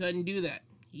 He couldn't do that.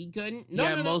 He couldn't.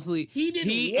 Mostly he didn't.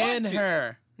 He want and to.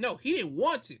 her. No, he didn't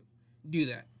want to do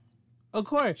that. Of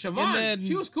course. Siobhan,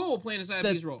 she was cool playing the side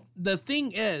piece role. The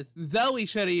thing is, Zoe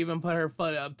should have even put her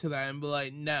foot up to that and be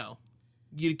like, no,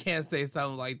 you can't say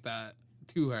something like that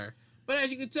to her. But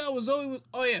as you can tell, Zoe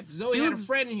had a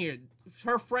friend in here.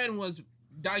 Her friend was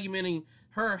documenting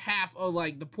her half of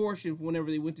the portion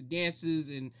whenever they went to dances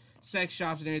and sex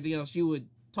shops and everything else. She would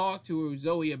talk to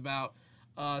Zoe about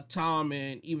Tom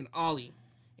and even Ollie,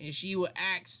 and she would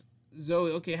ask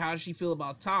Zoe, okay, how does she feel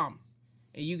about Tom?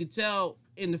 And you could tell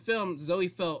in the film Zoe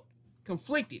felt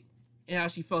conflicted in how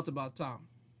she felt about Tom.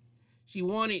 She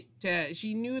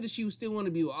knew that she would still want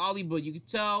to be with Ollie, but you could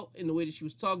tell in the way that she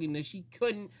was talking that she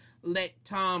couldn't let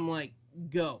Tom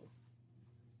go.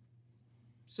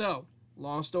 So,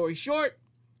 long story short,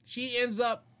 she ends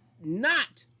up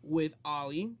not with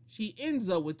Ollie. She ends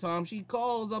up with Tom. She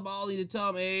calls up Ollie to tell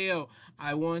him, hey, yo,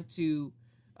 I want to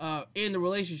end the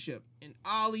relationship. And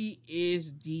Ollie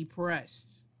is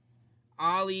depressed.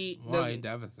 Ollie... Why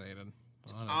devastated?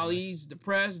 Honestly. Ollie's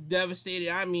depressed, devastated.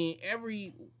 I mean,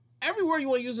 every word you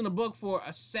want to use in a book for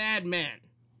a sad man.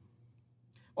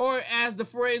 Or as the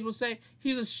phrase would say,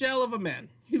 he's a shell of a man.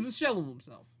 He's a shell of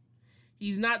himself.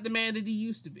 He's not the man that he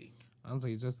used to be.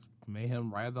 Honestly, just made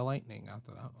him ride the lightning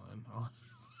after that one.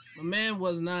 My man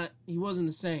he wasn't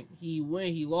the same.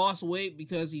 He lost weight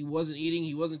because he wasn't eating.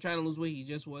 He wasn't trying to lose weight. He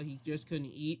just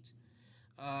couldn't eat.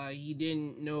 He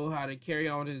didn't know how to carry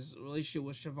on his relationship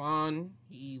with Siobhan.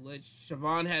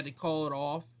 Siobhan had to call it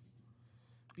off.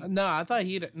 No, I thought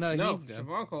he did. No,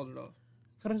 Siobhan called it off.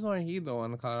 Could have sworn he the one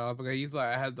to call it off because he's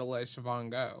like, I had to let Siobhan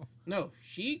go. No,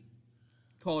 she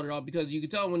called it off because you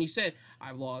could tell when he said,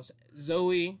 I've lost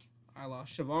Zoe, I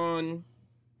lost Siobhan.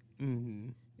 Mm-hmm.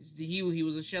 He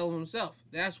was a shell of himself.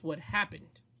 That's what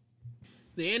happened.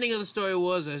 The ending of the story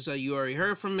was, as you already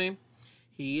heard from me,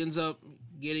 he ends up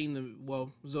getting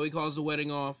Zoe calls the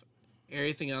wedding off,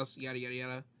 everything else, yada, yada,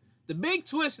 yada. The big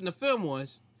twist in the film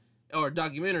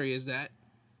documentary is that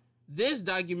this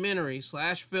documentary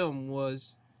 / film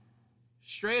was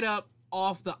straight up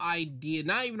off the idea,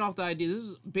 not even off the idea, this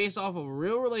is based off of a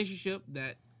real relationship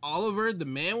that Oliver, the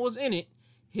man, was in it,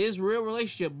 his real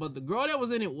relationship, but the girl that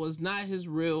was in it was not his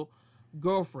real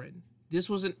girlfriend. This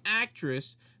was an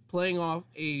actress playing off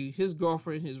his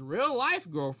girlfriend, his real life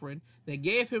girlfriend, that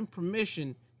gave him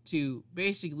permission to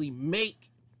basically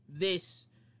make this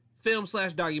film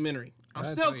 / documentary. I'm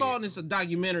still calling this a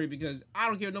documentary because I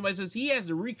don't care if nobody says he has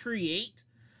to recreate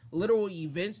literal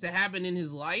events that happened in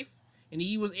his life, and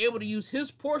he was able to use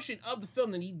his portion of the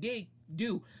film that he did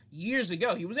do years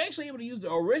ago. He was actually able to use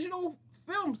the original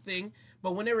film thing,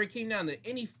 but whenever it came down to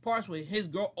any parts with his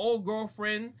old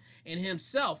girlfriend and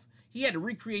himself, he had to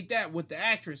recreate that with the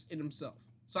actress and himself.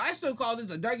 So I still call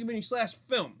this a documentary /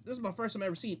 film. This is my first time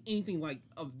ever seeing anything like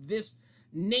of this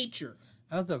nature.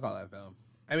 I'll still call that film.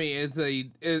 I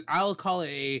mean, I'll call it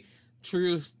a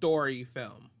true story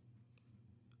film.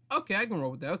 Okay, I can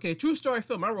roll with that. Okay, true story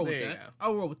film. I'll roll with that.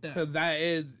 I'll roll with that. So that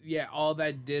is, all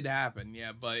that did happen,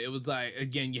 but it was like,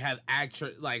 again, you have an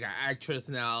actress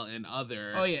now and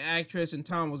other. Oh, yeah, actress, and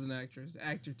Tom was an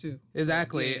actor too.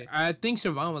 Exactly. So, yeah. I think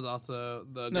Siobhan was also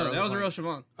the girl. No, that was a real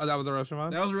Siobhan. Oh, that was a real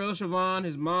Siobhan? That was a real Siobhan.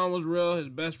 His mom was real. His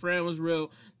best friend was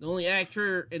real. The only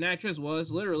actor and actress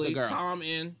was literally Tom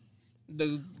and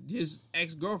his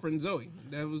ex-girlfriend, Zoe.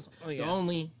 That was the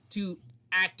only two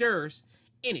actors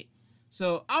in it.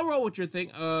 So I'll roll with your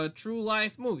thing. True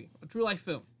life movie, a true life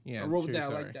film. Yeah, I'll roll with that.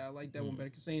 I like that one better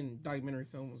because saying documentary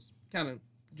film was kind of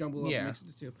jumbled up and mixed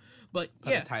the two. But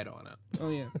Put a title on it. Oh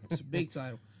yeah, it's a big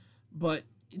title. But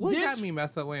what got me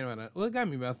messed up? Wait a minute. What got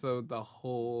me messed up with the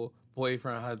whole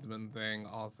boyfriend husband thing?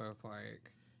 Also, it's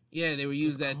like. Yeah, they would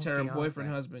use that term, boyfriend,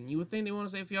 husband. You would think they want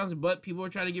to say fiance, but people are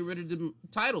trying to get rid of the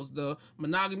titles, the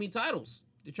monogamy titles.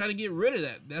 They're trying to get rid of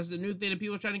that. That's the new thing that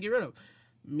people are trying to get rid of.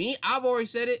 Me, I've already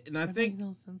said it, and I think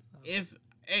no sense,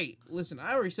 listen,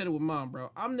 I already said it with Mom, bro.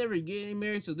 I'm never getting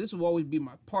married, so this will always be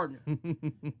my partner.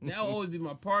 That will always be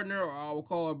my partner, or I will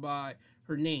call her by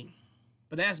her name.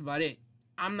 But that's about it.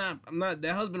 I'm not,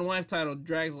 that husband and wife title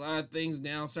drags a lot of things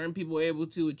down. Certain people are able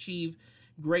to achieve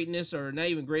greatness, or not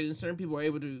even greatness. Certain people are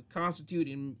able to constitute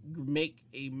and make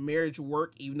a marriage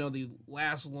work, even though they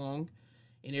last long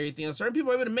and everything else. Certain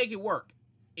people are able to make it work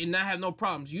and not have no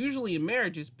problems. Usually in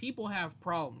marriages, people have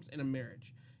problems in a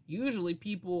marriage. Usually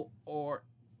people are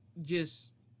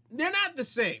they're not the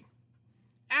same.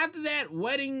 After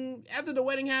the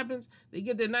wedding happens, they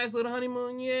get their nice little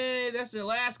honeymoon. Yeah, that's their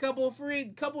last couple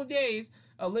of days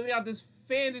of living out this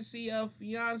fantasy of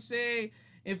fiance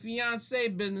and fiance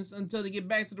business until they get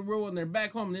back to the real world and they're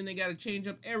back home. And then they got to change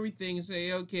up everything and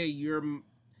say, okay,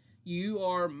 you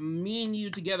are me and you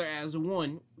together as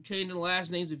one, changing the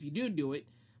last names if you do it.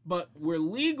 But we're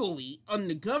legally, under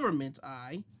the government's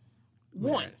eye,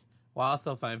 one. Right. Well, I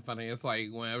also find funny, it's like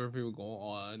whenever people go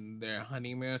on their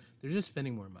honeymoon, they're just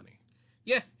spending more money.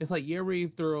 Yeah. It's like you already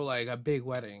threw like a big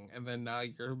wedding, and then now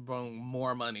you're throwing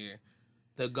more money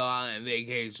to go on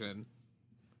vacation.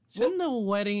 Shouldn't the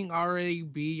wedding already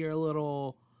be your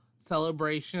little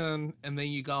celebration, and then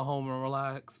you go home and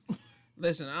relax?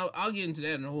 Listen, I'll get into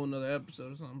that in a whole nother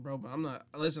episode or something, bro. But I'm not.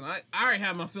 Listen, I already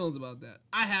have my feelings about that.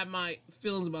 I have my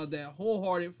feelings about that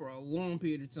wholehearted for a long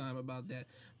period of time about that.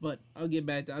 But I'll get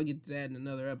to that in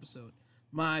another episode.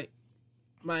 My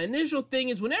initial thing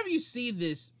is whenever you see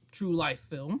this true life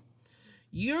film,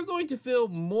 you're going to feel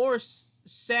more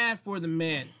sad for the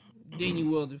man than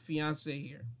you will the fiance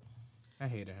here. I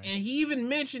hate her. And he even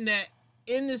mentioned that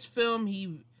in this film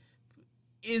he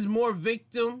is more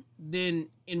victim than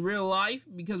in real life,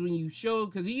 because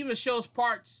he even shows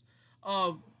parts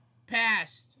of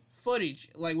past footage,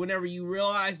 like whenever you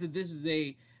realize that this is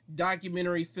a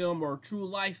documentary film or a true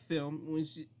life film, when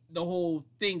the whole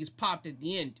thing is popped at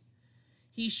the end,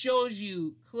 he shows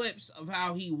you clips of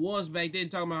how he was back then,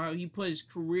 talking about how he put his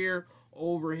career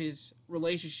over his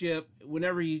relationship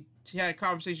whenever he had a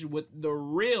conversation with the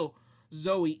real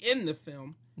Zoe in the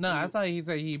film. No, I thought he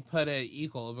said he put it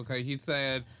equal, because he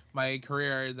said my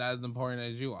career is as important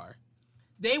as you are.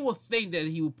 They will think that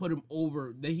he would put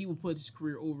his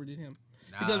career over than him.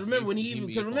 Because remember,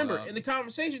 in the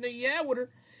conversation that he had with her,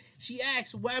 she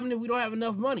asked, "What happened if we don't have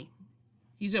enough money?"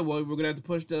 He said, "Well, we're gonna have to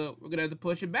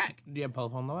push it back. Yeah,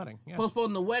 postpone the wedding. Yeah.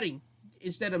 Postpone the wedding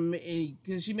instead of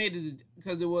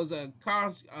because there was a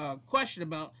question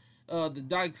about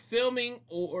the filming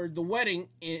or the wedding,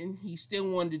 and he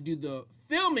still wanted to do the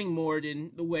filming more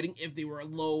than the wedding if they were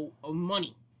low of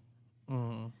money.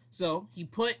 Mm-hmm. So he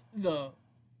put the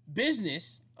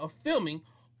business of filming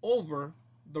over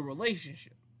the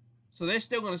relationship. So they're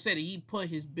still going to say that he put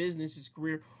his business, his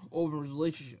career over his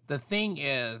relationship. The thing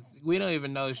is, we don't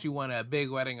even know if she wanted a big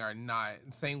wedding or not.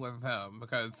 Same with him,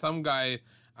 because some guy,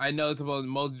 I know the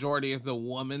majority is the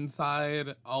woman's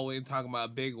side, always talking about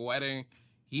a big wedding.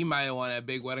 He might want a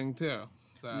big wedding too.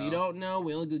 So We don't know.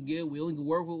 We only could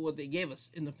work with what they gave us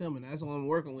in the film, and that's all I'm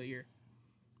working with here.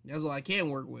 That's all I can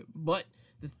work with. But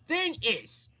the thing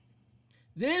is,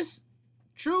 this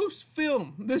true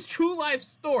film, this true life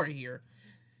story here,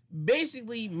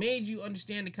 basically made you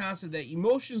understand the concept that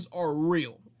emotions are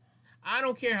real. I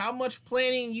don't care how much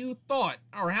planning you thought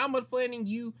or how much planning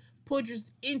you put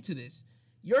into this.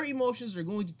 Your emotions are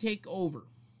going to take over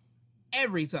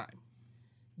every time.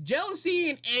 Jealousy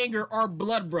and anger are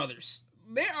blood brothers.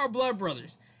 They are blood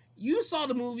brothers. You saw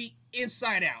the movie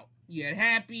Inside Out. You had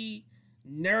happy,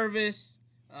 nervous,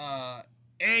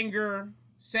 anger,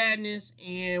 sadness,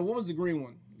 and what was the green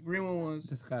one? The green one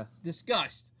was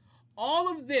disgust.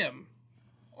 All of them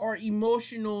are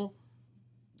emotional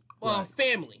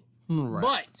family. Right.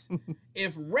 But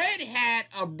if Red had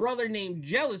a brother named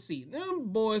Jealousy, them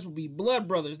boys would be blood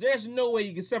brothers. There's no way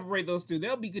you can separate those two.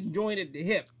 They'll be conjoined at the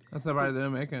hip. That's about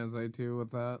them making Inside too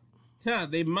with that.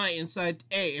 They might Inside.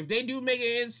 Hey, if they do make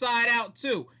it Inside Out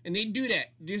too, and they do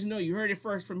that, just know you heard it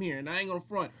first from here. And I ain't gonna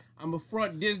front. I'm gonna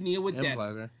front Disney with And that.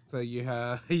 pleasure. So you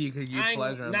could use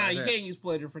pleasure. Nah, you can't use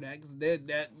pleasure for that because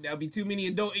that'll be too many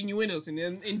adult innuendos.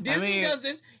 And Disney does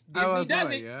this. Disney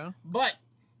does it. Yeah. But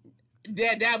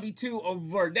that'll be too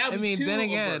overt. But then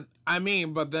again, only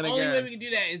way we can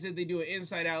do that is if they do it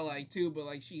Inside Out but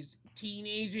like she's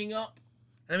teenaging up.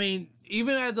 I mean,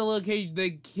 even at the little cage,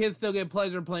 the kids still get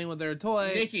pleasure playing with their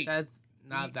toy. Nikki, that's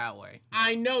not that way.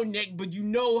 I know, Nick, but you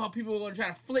know how people are going to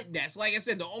try to flip that. So like I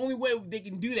said, the only way they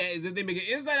can do that is if they make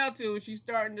it Inside Out 2, she's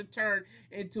starting to turn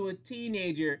into a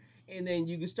teenager, and then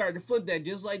you can start to flip that,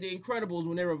 just like The Incredibles,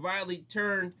 whenever Violet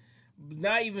turned,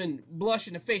 not even blush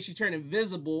in the face, she turned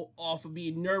invisible off of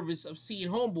being nervous of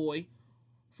seeing Homeboy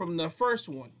from the first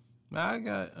one. I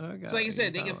got. So like I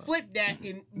said, they can flip that.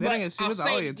 She was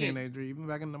always a teenager, even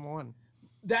back in number 1.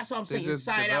 That's what I'm saying.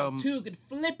 Inside Out 2 could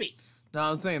flip it. No,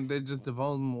 I'm saying they just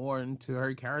devoted more into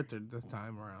her character this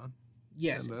time around.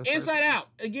 Yes. Inside Out,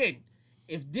 again,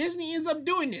 if Disney ends up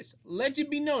doing this, let it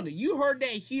be known that you heard that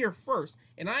here first.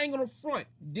 And I ain't going to front.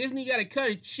 Disney got to cut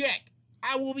a check.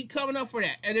 I will be coming up for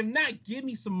that. And if not, give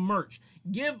me some merch.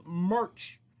 Give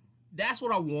merch. That's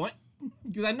what I want.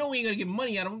 Because I know we ain't going to get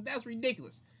money out of them. That's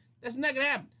ridiculous. That's not going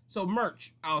to happen. So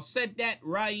merch. I'll set that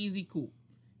right easy cool.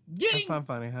 That's not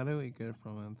funny. How did we get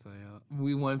from Inside Out?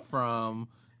 We went from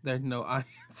there's no eye.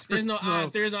 There's no eye.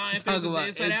 There's no eye. There's no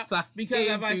Inside Out. Because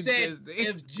if I said,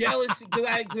 if jealousy, because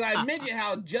I mentioned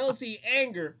how jealousy and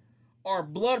anger are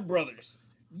blood brothers.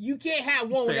 You can't have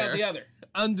one without the other.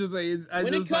 I'm just saying, I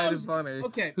just find it funny.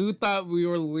 Okay. Who thought we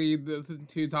were lead this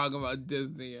to talk about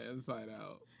Disney and Inside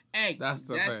Out? Hey, that's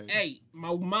thing. Hey,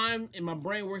 my mind and my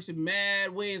brain works in mad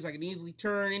ways. I can easily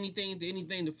turn anything into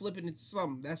anything to flip it into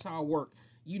something. That's how I work.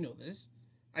 You know this.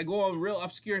 I go on real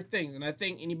obscure things, and I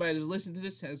think anybody that's listening to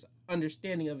this has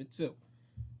understanding of it too.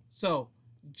 So,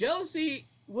 jealousy,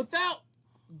 without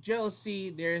jealousy,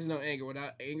 there is no anger.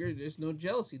 Without anger, there's no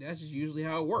jealousy. That's just usually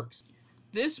how it works.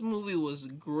 This movie was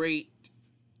great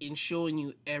in showing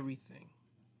you everything.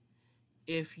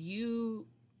 If you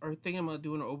are thinking about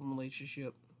doing an open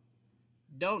relationship,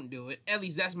 don't do it. At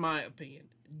least that's my opinion.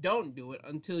 Don't do it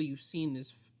until you've seen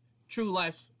this true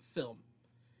life film.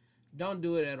 Don't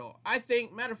do it at all.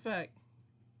 Matter of fact,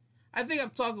 I think I'm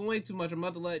talking way too much. I'm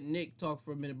about to let Nick talk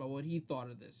for a minute about what he thought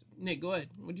of this. Nick, go ahead.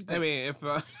 What do you think? I mean, if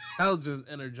I'll just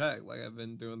interject like I've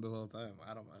been doing the whole time.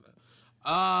 I don't mind it.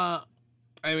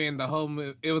 I mean, the whole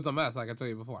movie, it was a mess, like I told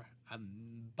you before. A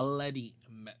bloody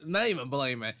mess. Not even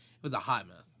bloody mess. It was a hot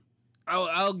mess.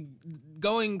 I'll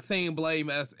saying bloody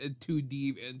mess is too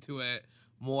deep into it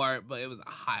more, but it was a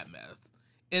hot mess.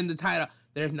 In the title,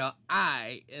 there's no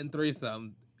I in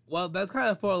threesome. Well, that's kind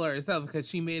of spoiler herself because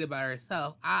she made it by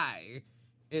herself.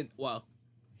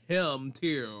 Him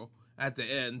too. At the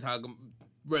end,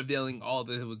 revealing all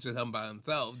this, it was just him by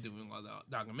himself doing all the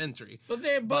documentary.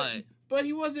 But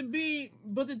he wasn't being.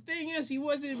 But the thing is, he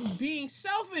wasn't being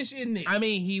selfish in this. I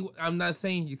mean, I'm not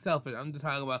saying he's selfish. I'm just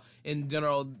talking about in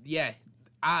general. Yeah,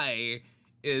 I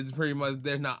is pretty much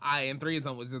there's no I in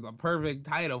threesome, which is a perfect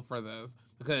title for this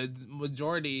because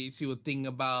majority she was thinking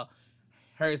about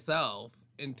herself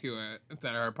into it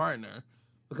instead of her partner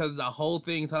because the whole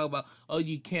thing talk about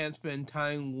you can't spend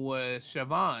time with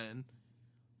Siobhan,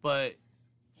 but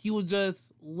he was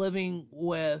just living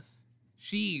with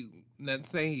she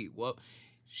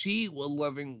was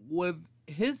living with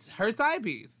her side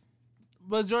piece,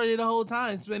 majority of the whole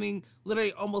time, spending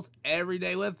literally almost every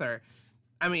day with her.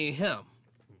 I mean, him.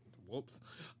 Whoops.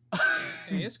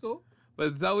 Hey, it's cool.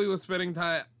 But Zoe was spending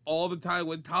time all the time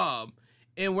with Tom.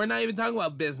 And we're not even talking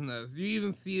about business. You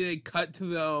even see they cut to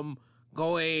them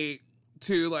going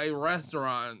to like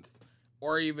restaurants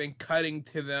or even cutting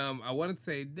to them. I want to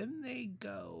say, didn't they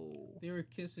go? They were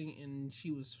kissing and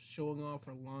she was showing off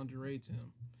her lingerie to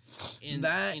him.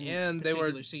 And they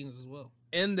were scenes as well.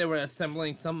 And they were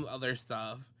assembling some other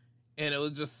stuff. And it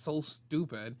was just so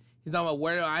stupid. He's talking about,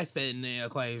 where do I fit in the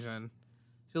equation?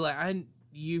 She's like,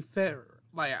 you fit,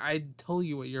 like, I told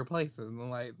you what your place is. And I'm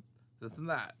like, this and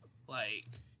that. Like,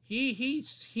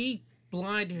 he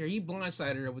blinded her. He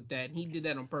blindsided her with that, and he did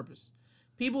that on purpose.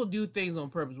 People do things on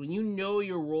purpose. When you know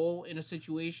your role in a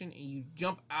situation and you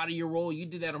jump out of your role, you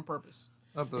did that on purpose.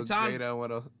 Not the Jada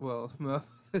with a Will Smith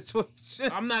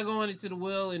situation. I'm not going into the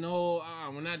Will and the whole,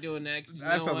 we're not doing that.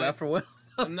 I feel bad for Will.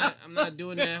 I'm not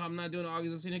doing that. I'm not doing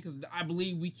August Alsina because I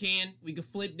believe we can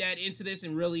flip that into this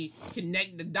and really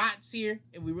connect the dots here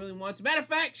if we really want to. Matter of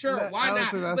fact, sure, why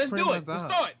not? Let's do it.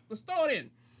 Let's throw it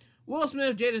in. Will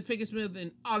Smith, Jada Pinkett Smith,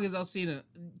 and August Alsina.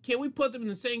 Can we put them in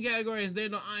the same category as they're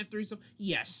no I threesome?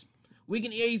 Yes, we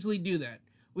can easily do that.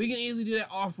 We can easily do that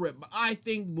off rip. But I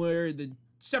think where the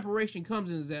separation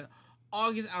comes in is that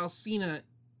August Alsina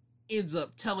ends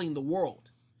up telling the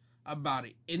world about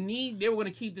it, and they were going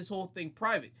to keep this whole thing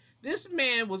private. This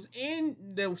man was in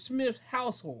the Smith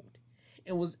household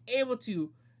and was able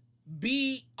to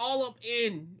be all up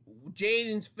in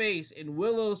Jaden's face and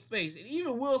Willow's face and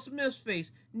even Will Smith's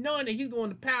face, knowing that he's going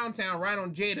to Pound Town right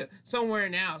on Jada somewhere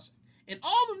in the house. And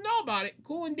all of them know about it,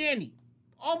 cool and dandy.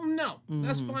 All of them know. Mm-hmm.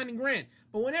 That's fine and grand.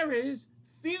 But whenever his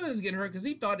feelings get hurt because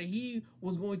he thought that he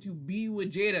was going to be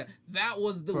with Jada, that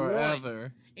was the forever.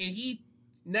 One. And he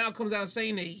now comes out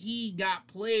saying that he got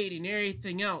played and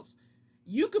everything else.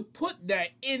 You could put that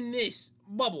in this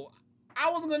bubble. I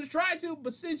wasn't going to try to,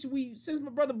 but since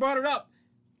my brother brought it up,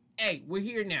 hey, we're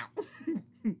here now.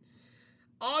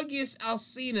 August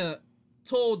Alsina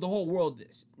told the whole world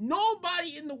this.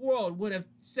 Nobody in the world would have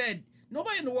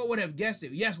guessed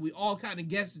it. Yes, we all kind of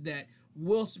guessed that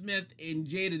Will Smith and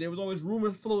Jada, there was always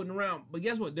rumors floating around. But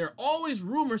guess what? There are always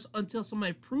rumors until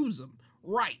somebody proves them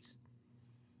right.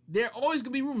 There always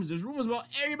going to be rumors. There's rumors about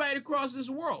everybody across this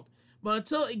world. But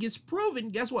until it gets proven,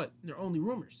 guess what? They're only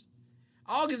rumors.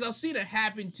 August Alsina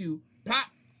happened to pop.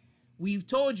 We've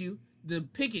told you the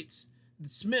Picketts, the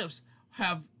Smiths,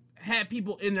 have had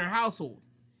people in their household.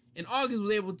 And August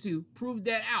was able to prove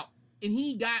that out. And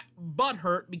he got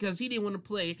butthurt because he didn't want to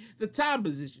play the Tom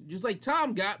position. Just like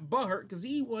Tom got butthurt because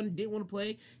he didn't want to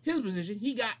play his position.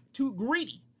 He got too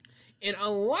greedy. And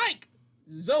unlike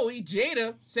Zoe,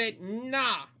 Jada said,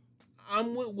 nah,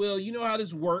 I'm with Will. You know how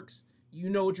this works. You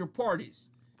know what your part is.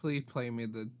 Please play me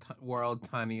the world's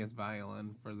tiniest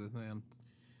violin for this man.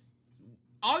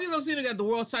 August Alsina got the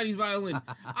world's tiniest violin.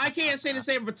 I can't say the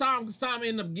same for Tom because Tom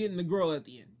ended up getting the girl at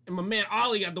the end. And my man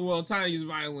Ollie got the world's tiniest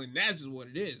violin. That's just what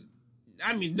it is.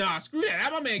 I mean, nah, screw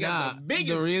that. My man got the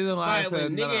biggest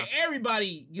violin. Nigga,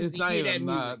 everybody gets to hear that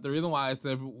music. The reason why I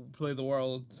said play the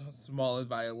world's smallest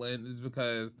violin is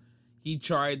because he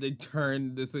tried to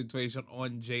turn the situation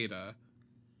on Jada.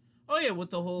 Oh, yeah, with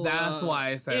the whole That's why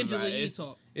I said Angela that. Yee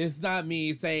talk. It's not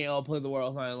me saying, oh, play the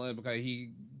world's violin because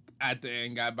he at the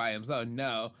end got by himself.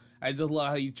 No. I just love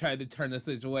how you tried to turn the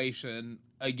situation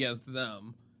against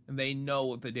them. And they know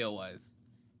what the deal was.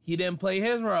 He didn't play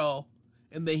his role.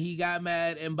 And then he got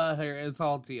mad and butthurt and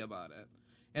salty about it.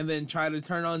 And then tried to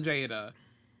turn on Jada.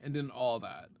 And then all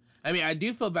that. I mean, I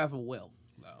do feel bad for Will,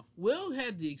 though. Will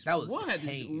had the experience.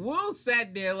 Will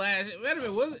sat there wait a minute.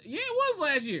 It was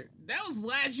last year. That was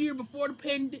last year before the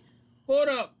pandemic. Hold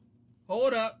up. I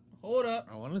want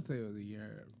to say it was a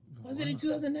year. Was it in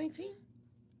 2019?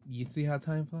 You see how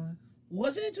time flies?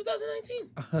 Was it in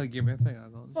 2019? Give me a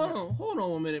second. Hold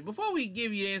on 1 minute. Before we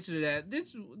give you the answer to that,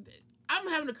 I'm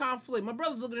having a conflict. My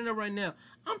brother's looking it up right now.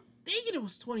 I'm thinking it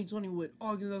was 2020 with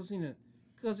August Alsina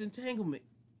because Entanglement.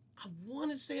 I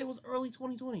want to say it was early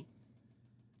 2020.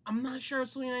 I'm not sure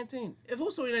it's 2019. If it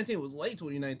was 2019, it was late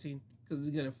 2019 because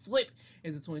it's going to flip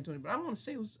into 2020. But I want to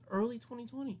say it was early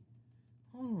 2020.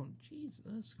 Hold on.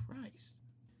 Jesus Christ.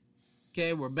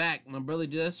 Okay, we're back. My brother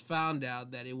just found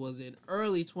out that it was in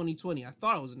early 2020. I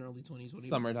thought it was in early 2020.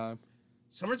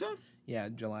 Summertime? Yeah,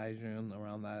 July, June,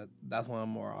 around that. That's when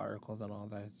more articles and all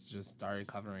that just started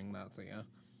covering that, so yeah.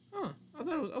 Huh. I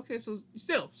thought it was, okay, so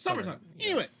still, summertime. Yeah.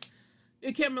 Anyway,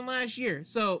 it came in last year.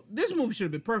 So this movie should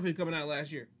have been perfect coming out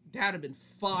last year. That would have been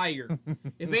fire.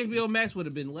 If HBO Max would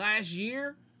have been last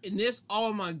year, and this,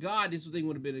 oh my God, this thing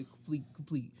would have been a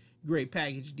complete great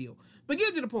package deal. But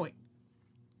get to the point.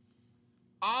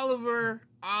 Oliver,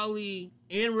 Ali,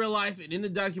 in real life and in the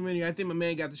documentary, I think my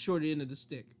man got the short end of the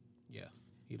stick. Yes,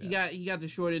 He got the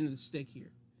short end of the stick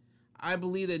here. I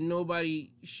believe that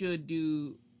nobody should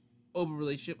do open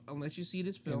relationship unless you see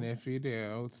this film. And if you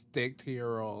do, stick to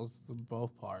your roles.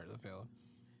 Both parts of the film.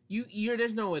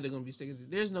 There's no way they're gonna be sticking to.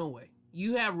 There's no way.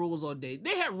 You have rules all day.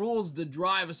 They have rules to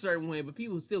drive a certain way, but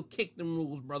people still kick them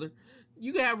rules, brother.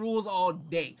 You can have rules all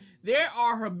day. There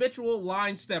are habitual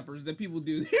line steppers that people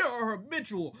do. There are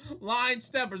habitual line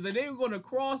steppers that they're going to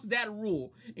cross that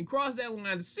rule and cross that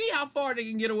line to see how far they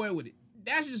can get away with it.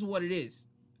 That's just what it is.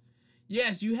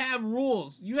 Yes, you have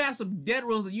rules. You have some dead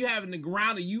rules that you have in the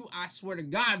ground that I swear to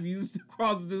God, if you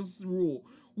cross this rule,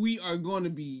 we are going to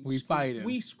be... fighting.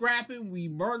 We scrapping, we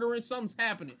murdering, something's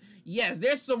happening. Yes,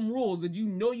 there's some rules that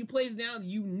you place down,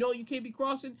 you can't be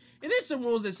crossing, and there's some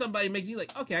rules that somebody makes you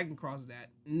like, okay, I can cross that.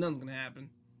 Nothing's going to happen.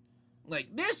 Like,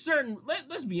 there's certain...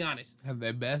 Let's be honest. And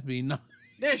there best be no...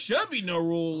 There should be no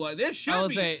rule. Like, there should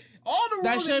be... Say, all the rules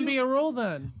that shouldn't be a rule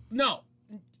then. No.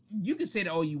 You can say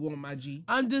that all you want, my G.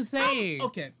 I'm just saying.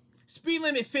 Okay. Speed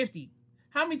limit 50.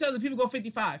 How many times do people go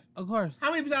 55? Of course.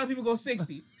 How many times do people go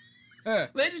 60?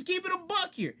 Let's just keep it a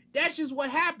buck here. That's just what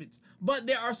happens. But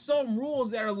there are some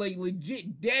rules that are like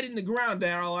legit dead in the ground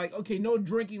that are like, okay, no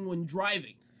drinking when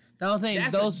driving. That's what I'm saying.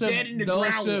 That's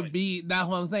Those should be. That's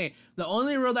what I'm saying. The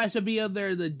only rule that should be up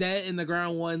there, the dead in the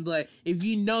ground one. Like, if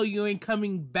you know you ain't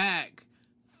coming back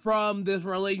from this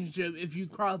relationship, if you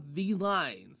cross these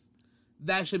lines,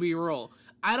 that should be a rule.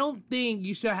 I don't think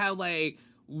you should have like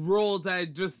rules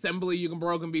that just simply you can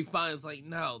broke and be fine. It's like,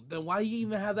 no, then why you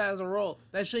even have that as a rule?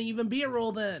 That shouldn't even be a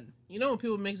rule then. You know when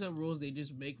people make up rules, they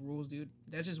just make rules, dude.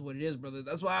 That's just what it is, brother.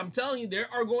 That's why I'm telling you, there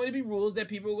are going to be rules that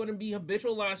people are going to be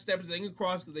habitual line steppers they can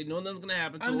cross because they know nothing's going to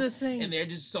happen to I'm them. just saying. And they're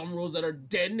just some rules that are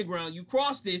dead in the ground. You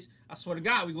cross this, I swear to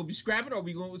God, we going to be scrapping or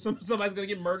somebody's going to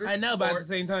get murdered. I know, but at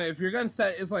the same time, if you're going to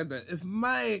set, it's like that. If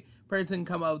my person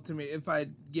come up to me, if I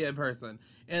get a person,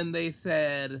 and they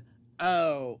said,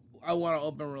 oh, I want an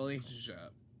open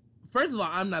relationship. First of all,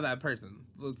 I'm not that person.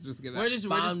 Let's just get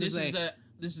that.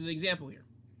 This is an example here.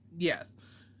 Yes.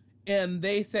 And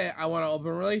they said, I want an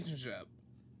open relationship.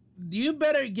 You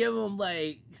better give them,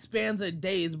 like, spans of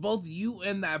days, both you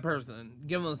and that person.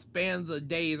 Give them spans of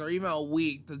days or even a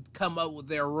week to come up with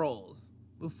their roles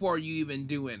before you even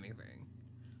do anything.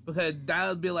 Because that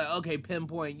would be like, okay,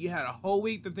 pinpoint, you had a whole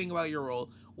week to think about your role.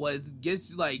 What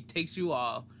gets, like, takes you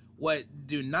off, what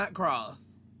do not cross,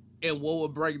 and what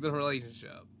would break the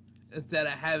relationship. Instead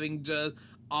of having just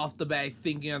off the bat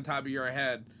thinking on top of your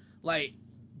head. Like,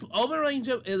 open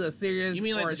relationship is a serious You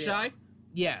mean like ordeal. The Chi?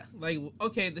 Yes. Like,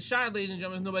 okay, The Chi, ladies and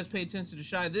gentlemen, if nobody's paid attention to The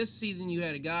Chi, this season you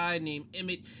had a guy named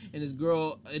Emmett and his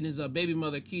girl and his baby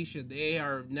mother, Keisha. They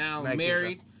are now Not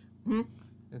married. Keisha.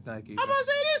 It's not Keisha. I'm going to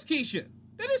say it is Keisha.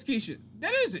 That is Keisha.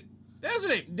 That is it. That's her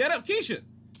name. That up, Keisha.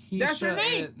 That's her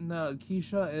name. No,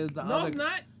 Keisha is the No, other it's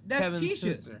not. That's Kevin's Keisha.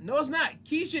 sister. No, it's not.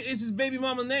 Keisha is his baby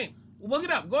mama's name. Look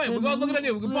it up. Go ahead. We're going to look it up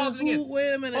again. We can pause it again.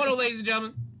 Wait a minute. Hold on, ladies and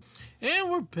gentlemen.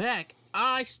 And we're back.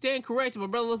 I stand corrected. My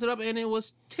brother looked it up, and it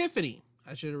was Tiffany.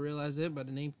 I should have realized it by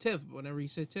the name Tiff. But whenever he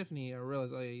said Tiffany, I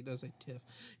realized, oh, yeah, he does say Tiff.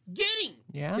 Getting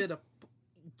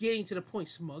to the point,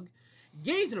 Smug.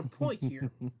 Getting to the point here.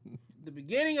 The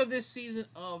beginning of this season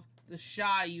of The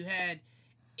Chi, you had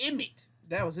Emmett.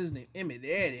 That was his name. Emmett.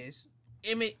 There it is.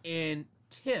 Emmett and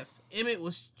Tiff. Emmett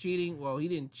was cheating. Well, he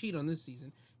didn't cheat on this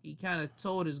season. He kind of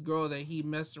told his girl that he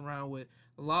messed around with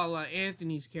Lala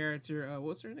Anthony's character.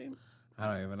 What's her name? I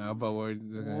don't even know, but we're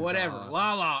whatever.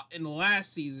 Lala in the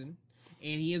last season.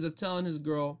 And he ends up telling his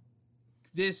girl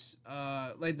this,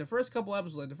 like the first couple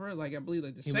episodes, I believe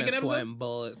the second episode. Sweating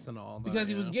bullets and all that. Because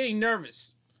he was getting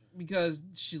nervous. Because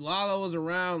Lala was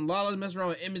around. Lala's messing around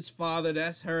with Emmett's father.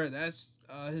 That's her. That's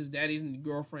his daddy's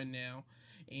girlfriend now.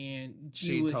 And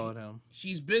she told him.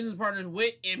 She's business partners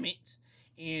with Emmett.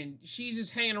 And she's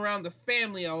just hanging around the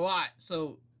family a lot.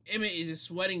 So Emmett is just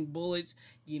sweating bullets,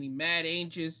 getting mad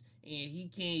anxious, and he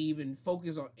can't even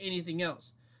focus on anything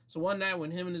else. So one night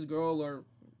when him and his girl are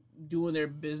doing their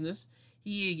business,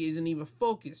 he isn't even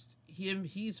focused.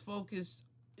 He's focused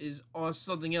is on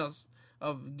something else,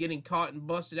 of getting caught and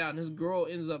busted out. And his girl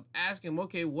ends up asking him,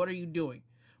 okay, what are you doing?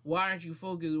 Why aren't you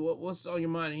focused? What's on your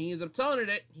mind? And he ends up telling her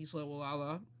that he slept with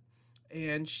Lala.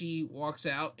 And she walks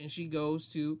out and she goes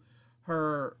to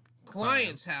her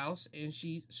client's house and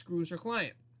she screws her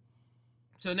client.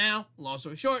 So now, long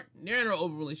story short, they're in an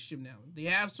open relationship now. They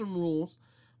have some rules,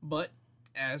 but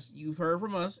as you've heard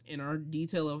from us in our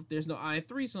detail of There's No I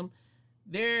Threesome,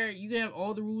 there you can have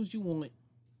all the rules you want.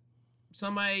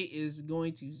 Somebody is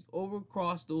going to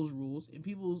overcross those rules, and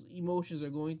people's emotions are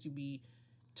going to be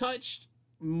touched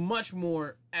much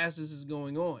more as this is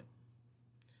going on.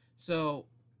 So,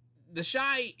 the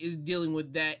Chi is dealing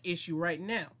with that issue right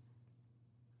now.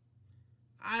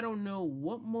 I don't know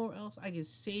what more else I can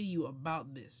say to you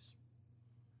about this.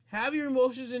 Have your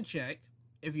emotions in check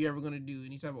if you're ever going to do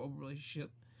any type of open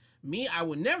relationship. Me, I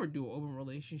would never do an open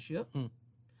relationship.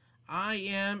 I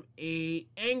am a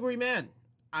angry man.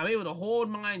 I'm able to hold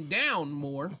mine down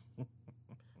more.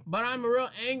 But I'm a real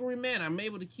angry man. I'm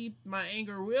able to keep my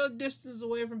anger a real distance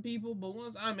away from people. But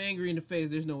once I'm angry in the face,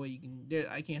 there's no way you can.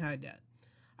 I can't hide that.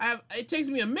 It takes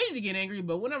me a minute to get angry,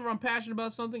 but whenever I'm passionate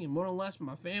about something, and more or less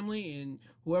my family and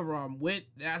whoever I'm with,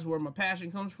 that's where my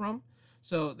passion comes from.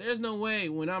 So there's no way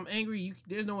when I'm angry,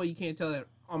 there's no way you can't tell that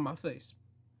on my face.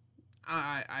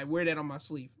 I wear that on my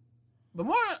sleeve. But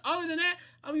more other than that,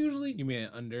 I'm usually. You mean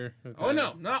under? Oh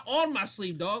no, not on my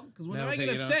sleeve, dog. Because when I get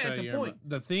upset at the point.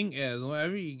 The thing is,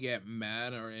 whenever you get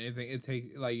mad or anything, it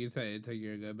takes, like you said, it takes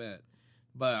you a good bit.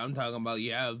 But I'm talking about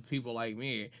people like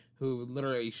me who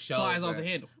literally flies off the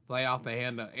handle. Fly off the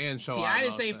handle and show. I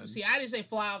didn't say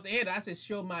fly off the handle. I said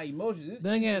show my emotions. This is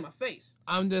in my face.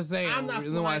 I'm just saying. I'm not the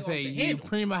reason why I say you handle.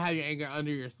 pretty much have your anger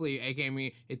under your sleeve, aka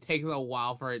me. It takes a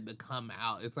while for it to come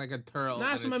out. It's like a turtle.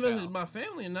 Not so my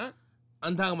family or not.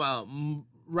 I'm talking about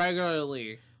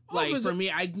regularly. Like, for me,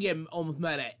 I can get almost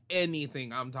mad at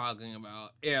anything I'm talking about.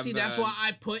 See, that's why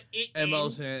I put it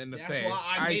emotion in the face.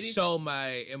 Why I show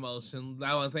my emotion.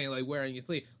 That's what I'm saying, like, wearing your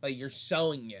sleeve. Like, you're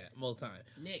showing it most of the time.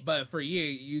 Nick. But for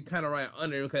you kind of right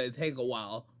under because it takes a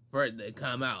while for it to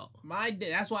come out.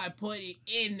 That's why I put it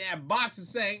in that box of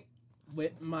saying,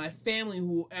 with my family,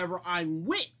 whoever I'm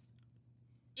with,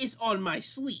 it's on my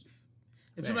sleeve.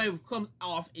 If somebody comes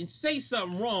off and say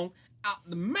something wrong out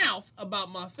the mouth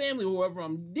about my family or whoever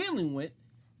I'm dealing with,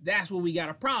 that's where we got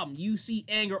a problem. You see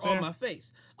anger on my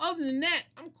face. Other than that,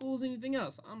 I'm cool as anything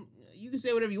else. You can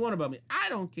say whatever you want about me. I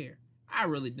don't care. I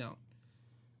really don't.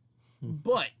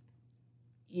 But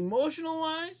emotional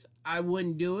wise, I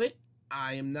wouldn't do it.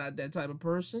 I am not that type of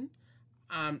person.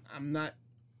 I'm not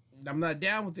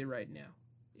down with it right now.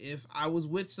 If I was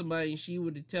with somebody and she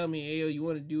would tell me, "Hey, yo, you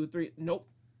want to do a 3?" Nope.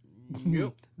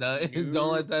 Nope.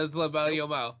 Don't let that slip out of your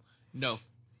mouth. No.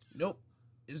 Nope.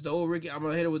 It's the old Ricky. I'm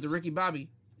going to hit it with the Ricky Bobby.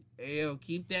 Hey, yo,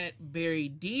 keep that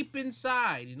buried deep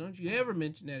inside. And don't you ever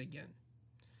mention that again.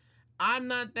 I'm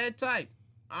not that type.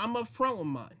 I'm upfront with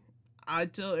mine. I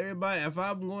tell everybody, if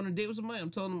I'm going on a date with somebody, I'm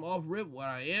telling them off rip what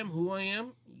I am, who I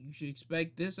am. You should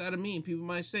expect this out of me. And people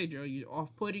might say, Joe, you're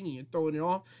off-putting and you're throwing it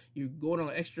off. You're going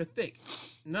on extra thick.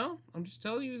 No, I'm just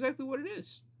telling you exactly what it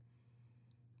is.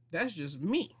 That's just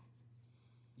me.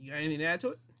 You got anything to add to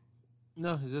it?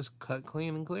 No, it's just cut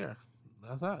clean and clear.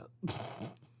 That's that.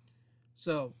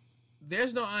 So,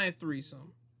 there's no Iron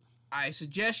Threesome. I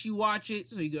suggest you watch it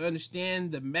so you can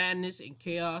understand the madness and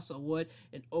chaos of what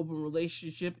an open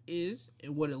relationship is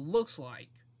and what it looks like.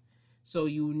 So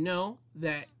you know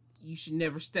that you should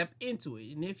never step into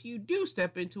it. And if you do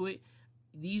step into it,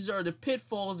 these are the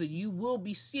pitfalls that you will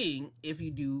be seeing if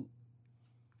you do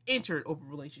enter an open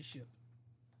relationship.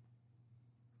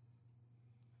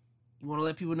 You want to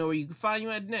let people know where you can find you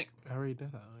at, Nick? I already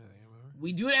did that.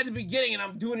 We do it at the beginning, and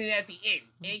I'm doing it at the end,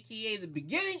 a.k.a. the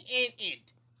beginning and end.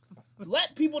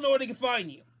 Let people know where they can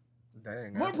find you.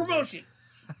 Dang. More promotion.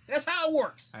 That's how it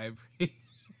works. I appreciate.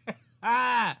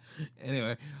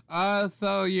 Anyway,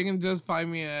 so you can just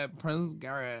find me at Prince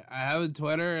Garrett. I have a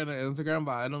Twitter and an Instagram,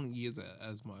 but I don't use it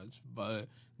as much. But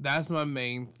that's my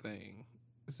main thing.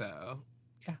 So,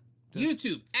 yeah.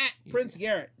 YouTube at Prince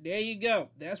Garrett. There you go.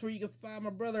 That's where you can find my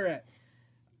brother at.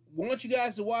 Want you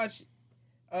guys to watch.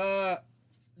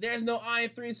 There's no Iron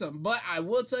Threesome, but I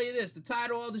will tell you this: the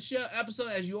title of the show episode,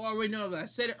 as you already know, I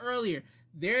said it earlier.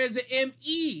 There is an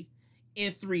ME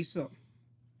in Threesome.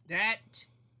 That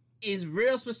is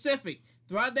real specific.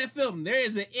 Throughout that film, there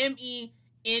is an ME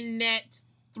in that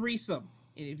threesome.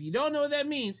 And if you don't know what that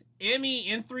means, ME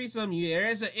in threesome, there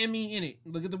is an ME in it.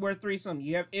 Look at the word threesome.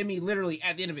 You have ME literally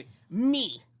at the end of it.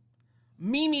 Me.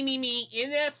 Me.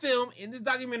 In that film, in this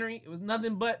documentary, it was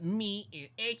nothing but me, and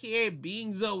AKA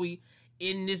being Zoe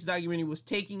in this documentary was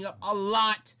taking up a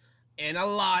lot.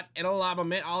 My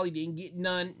man Ollie didn't get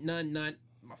none.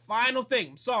 My final thing,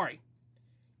 I'm sorry.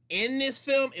 In this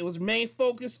film, it was main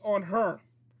focus on her.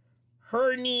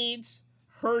 Her needs.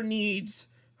 My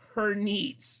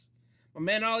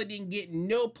man Ollie didn't get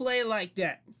no play like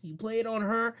that. He played on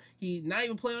her. He not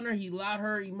even play on her. He allowed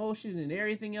her emotions and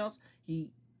everything else.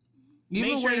 He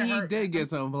even when he did get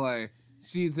some play,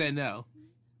 she said no.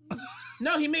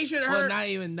 No, he made sure that well, not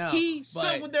even no. He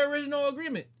stuck with the original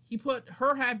agreement. He put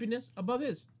her happiness above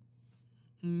his.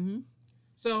 Mm-hmm.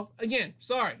 So again,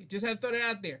 sorry, just had to throw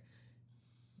that out there.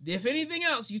 if anything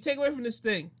else you take away from this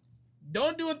thing,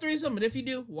 don't do a threesome, but if you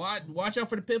do, watch out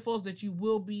for the pitfalls that you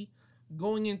will be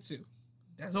going into.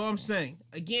 That's all I'm saying.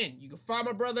 Again, you can find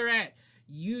my brother at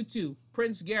YouTube,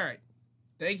 Prince Garrett.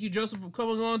 Thank you, Joseph, for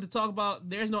coming on to talk about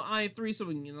There's No Iron Threesome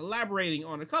and elaborating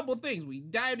on a couple of things. We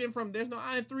dived in from There's No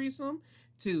Iron Threesome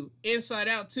to Inside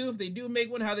Out 2, if they do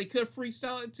make one, how they could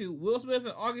freestyle it, to Will Smith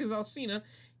and August Alsina,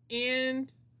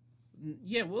 and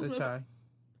Will Smith. Shy.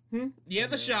 Yeah,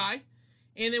 The Shy.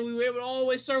 And then we were able to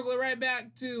always circle it right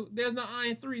back to There's No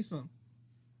Iron Threesome.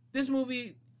 This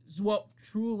movie is what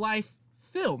true life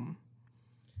film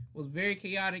was, very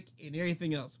chaotic and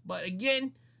everything else. But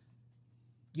again,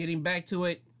 getting back to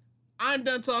it, I'm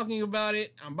done talking about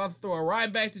it. I'm about to throw it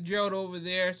right back to Gerald over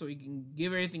there so he can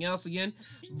give everything else again.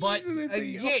 But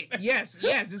again, yes,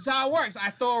 this is how it works. I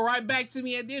throw it right back to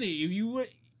me at the end. If you would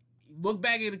look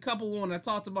back at a couple when I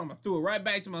talked about them, I threw it right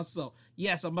back to myself.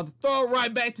 Yes, I'm about to throw it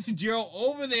right back to Gerald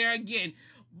over there again.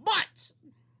 But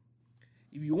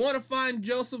if you want to find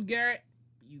Joseph Garrett,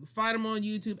 you can find him on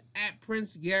YouTube at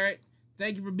Prince Garrett.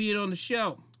 Thank you for being on the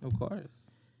show. Of course.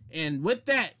 And with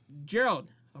that, Gerald,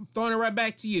 I'm throwing it right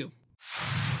back to you.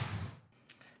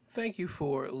 Thank you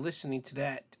for listening to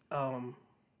that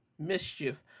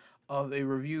mischief of a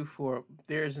review for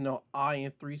There's No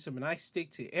Iron Threesome. And I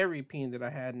stick to every opinion that I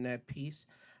had in that piece.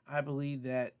 I believe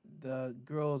that the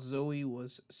girl Zoe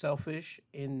was selfish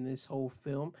in this whole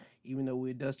film, even though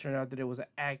it does turn out that it was an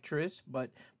actress.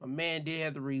 But my man did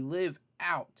have to relive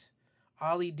out.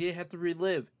 Ollie did have to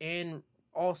relive and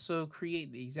also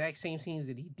create the exact same scenes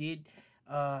that he did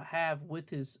have with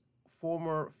his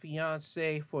former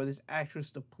fiance for this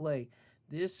actress to play.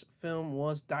 This film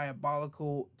was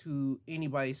diabolical to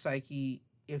anybody's psyche.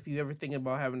 If you ever think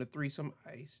about having a threesome,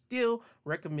 I still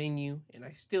recommend you, and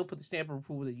I still put the stamp of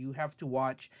approval that you have to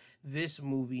watch this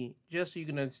movie just so you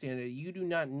can understand that you do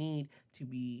not need to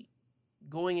be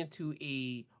going into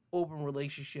a open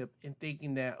relationship and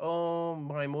thinking that, oh,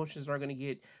 my emotions are going to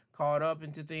get caught up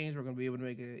into things. We're going to be able to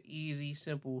make an easy,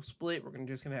 simple split. We're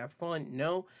just going to have fun.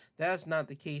 No, that's not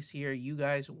the case here. You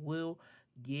guys will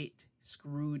get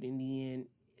screwed in the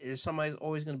end. Somebody's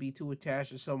always going to be too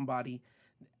attached to somebody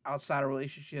outside a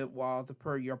relationship while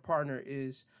your partner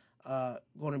is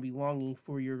going to be longing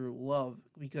for your love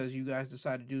because you guys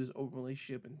decide to do this open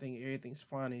relationship and think everything's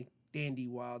fine and dandy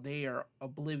while they are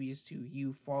oblivious to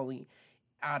you falling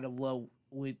out of love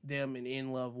with them and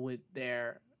in love with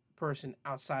their person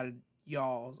outside of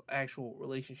y'all's actual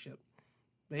relationship.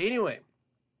 But anyway,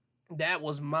 that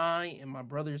was my and my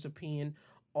brother's opinion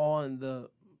on the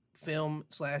film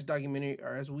 / documentary,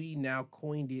 or as we now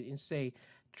coined it and say,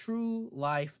 true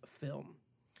life film.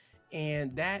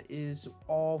 And that is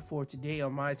all for today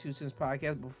on My 2 Cents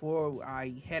Podcast. Before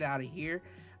I head out of here,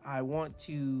 I want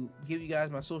to give you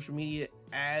guys my social media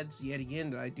ads yet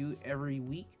again that I do every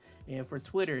week. And for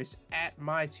Twitter, it's at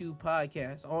My2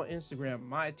 Podcast. On Instagram,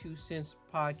 My 2 Cents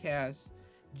Podcast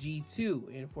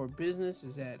G2. And for business,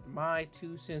 is at My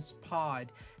 2 Cents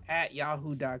Pod at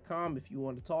yahoo.com. If you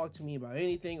want to talk to me about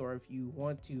anything, or if you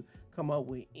want to come up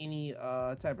with any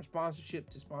type of sponsorship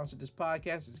to sponsor this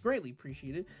podcast, it's greatly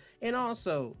appreciated. And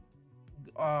also,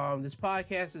 this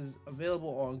podcast is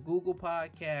available on Google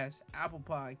Podcasts, Apple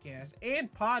Podcasts,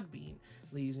 and Podbean,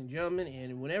 ladies and gentlemen.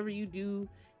 And whenever you do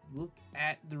look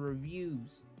at the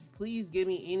reviews, please give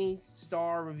me any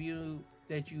star review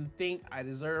that you think I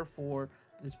deserve for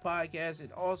this podcast.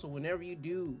 And also, whenever you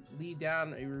do leave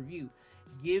down a review,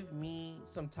 give me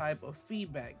some type of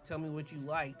feedback. Tell me what you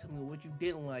like, tell me what you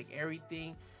didn't like.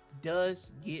 Everything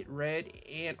does get read.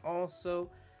 And also,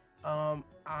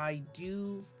 I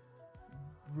do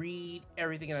read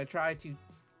everything, and I try to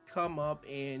come up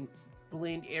and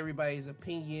blend everybody's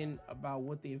opinion about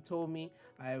what they've told me.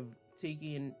 I have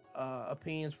taken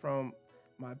opinions from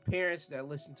my parents that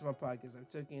listen to my podcast. I've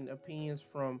taken opinions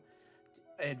from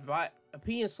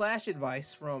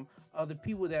opinion/advice from other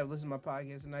people that have listened to my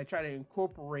podcast, and I try to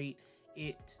incorporate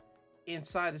it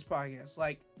inside this podcast.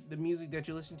 Like the music that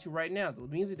you're listening to right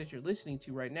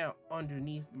now,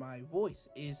 underneath my voice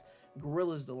is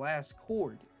Gorillaz' The Last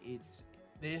Chord. It's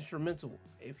the instrumental.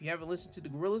 If you haven't listened to the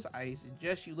Gorillaz, I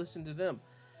suggest you listen to them.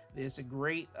 There's a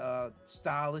great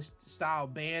style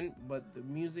band, but the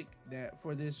music that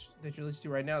you're listening to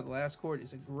right now, The Last Chord,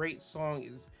 is a great song.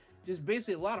 It's just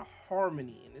basically a lot of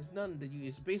harmony, and it's nothing that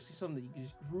it's basically something that you can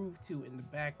just groove to in the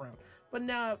background. But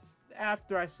now,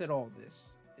 after I said all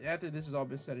this, after this has all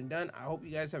been said and done, I hope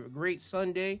you guys have a great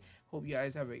Sunday. Hope you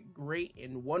guys have a great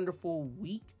and wonderful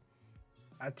week.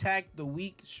 Attack the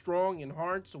week strong and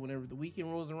hard, so whenever the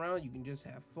weekend rolls around, you can just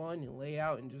have fun and lay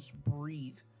out and just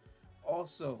breathe.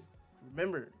 Also,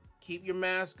 remember, keep your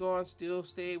mask on,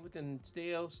 stay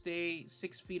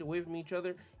 6 feet away from each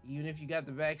other, even if you got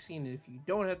the vaccine. And if you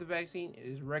don't have the vaccine, it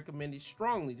is recommended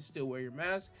strongly to still wear your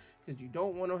mask, because you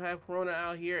don't want to have corona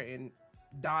out here and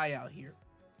die out here.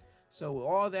 So with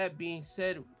all that being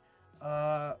said,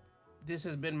 this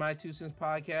has been my 2 Cents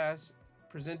Podcast,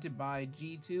 presented by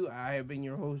G2. I have been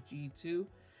your host, G2.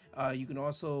 You can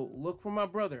also look for my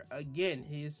brother. Again,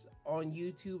 he's on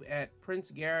YouTube at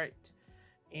Prince Garrett,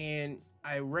 and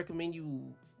I recommend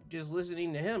you just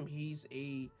listening to him. He's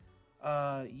a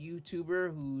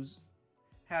YouTuber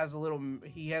has a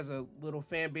little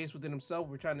fan base within himself.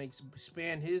 We're trying to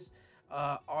expand his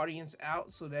audience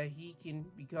out so that he can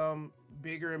become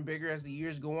bigger and bigger as the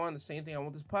years go on. The same thing, I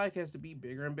want this podcast to be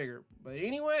bigger and bigger. But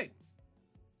anyway,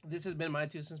 this has been my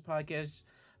 2 Cents Podcast,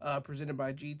 presented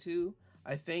by G2.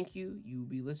 I thank you. You'll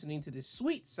be listening to this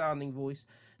sweet sounding voice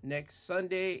next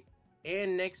Sunday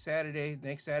and next Saturday.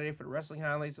 Next Saturday for the wrestling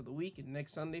highlights of the week, and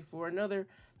next Sunday for another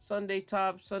Sunday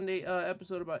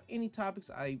episode about any topics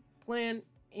I plan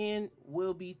and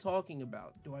will be talking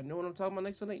about. Do I know what I'm talking about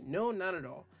next Sunday? No, not at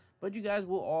all. But you guys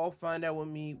will all find out with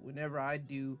me whenever I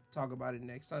do talk about it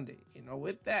next Sunday.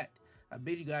 With that, I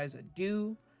bid you guys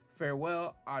adieu,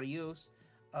 farewell, adios.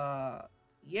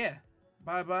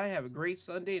 Bye-bye. Have a great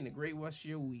Sunday and a great rest of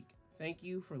your week. Thank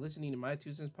you for listening to my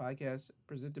 2 Cents Podcast,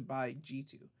 presented by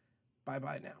G2.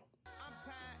 Bye-bye now.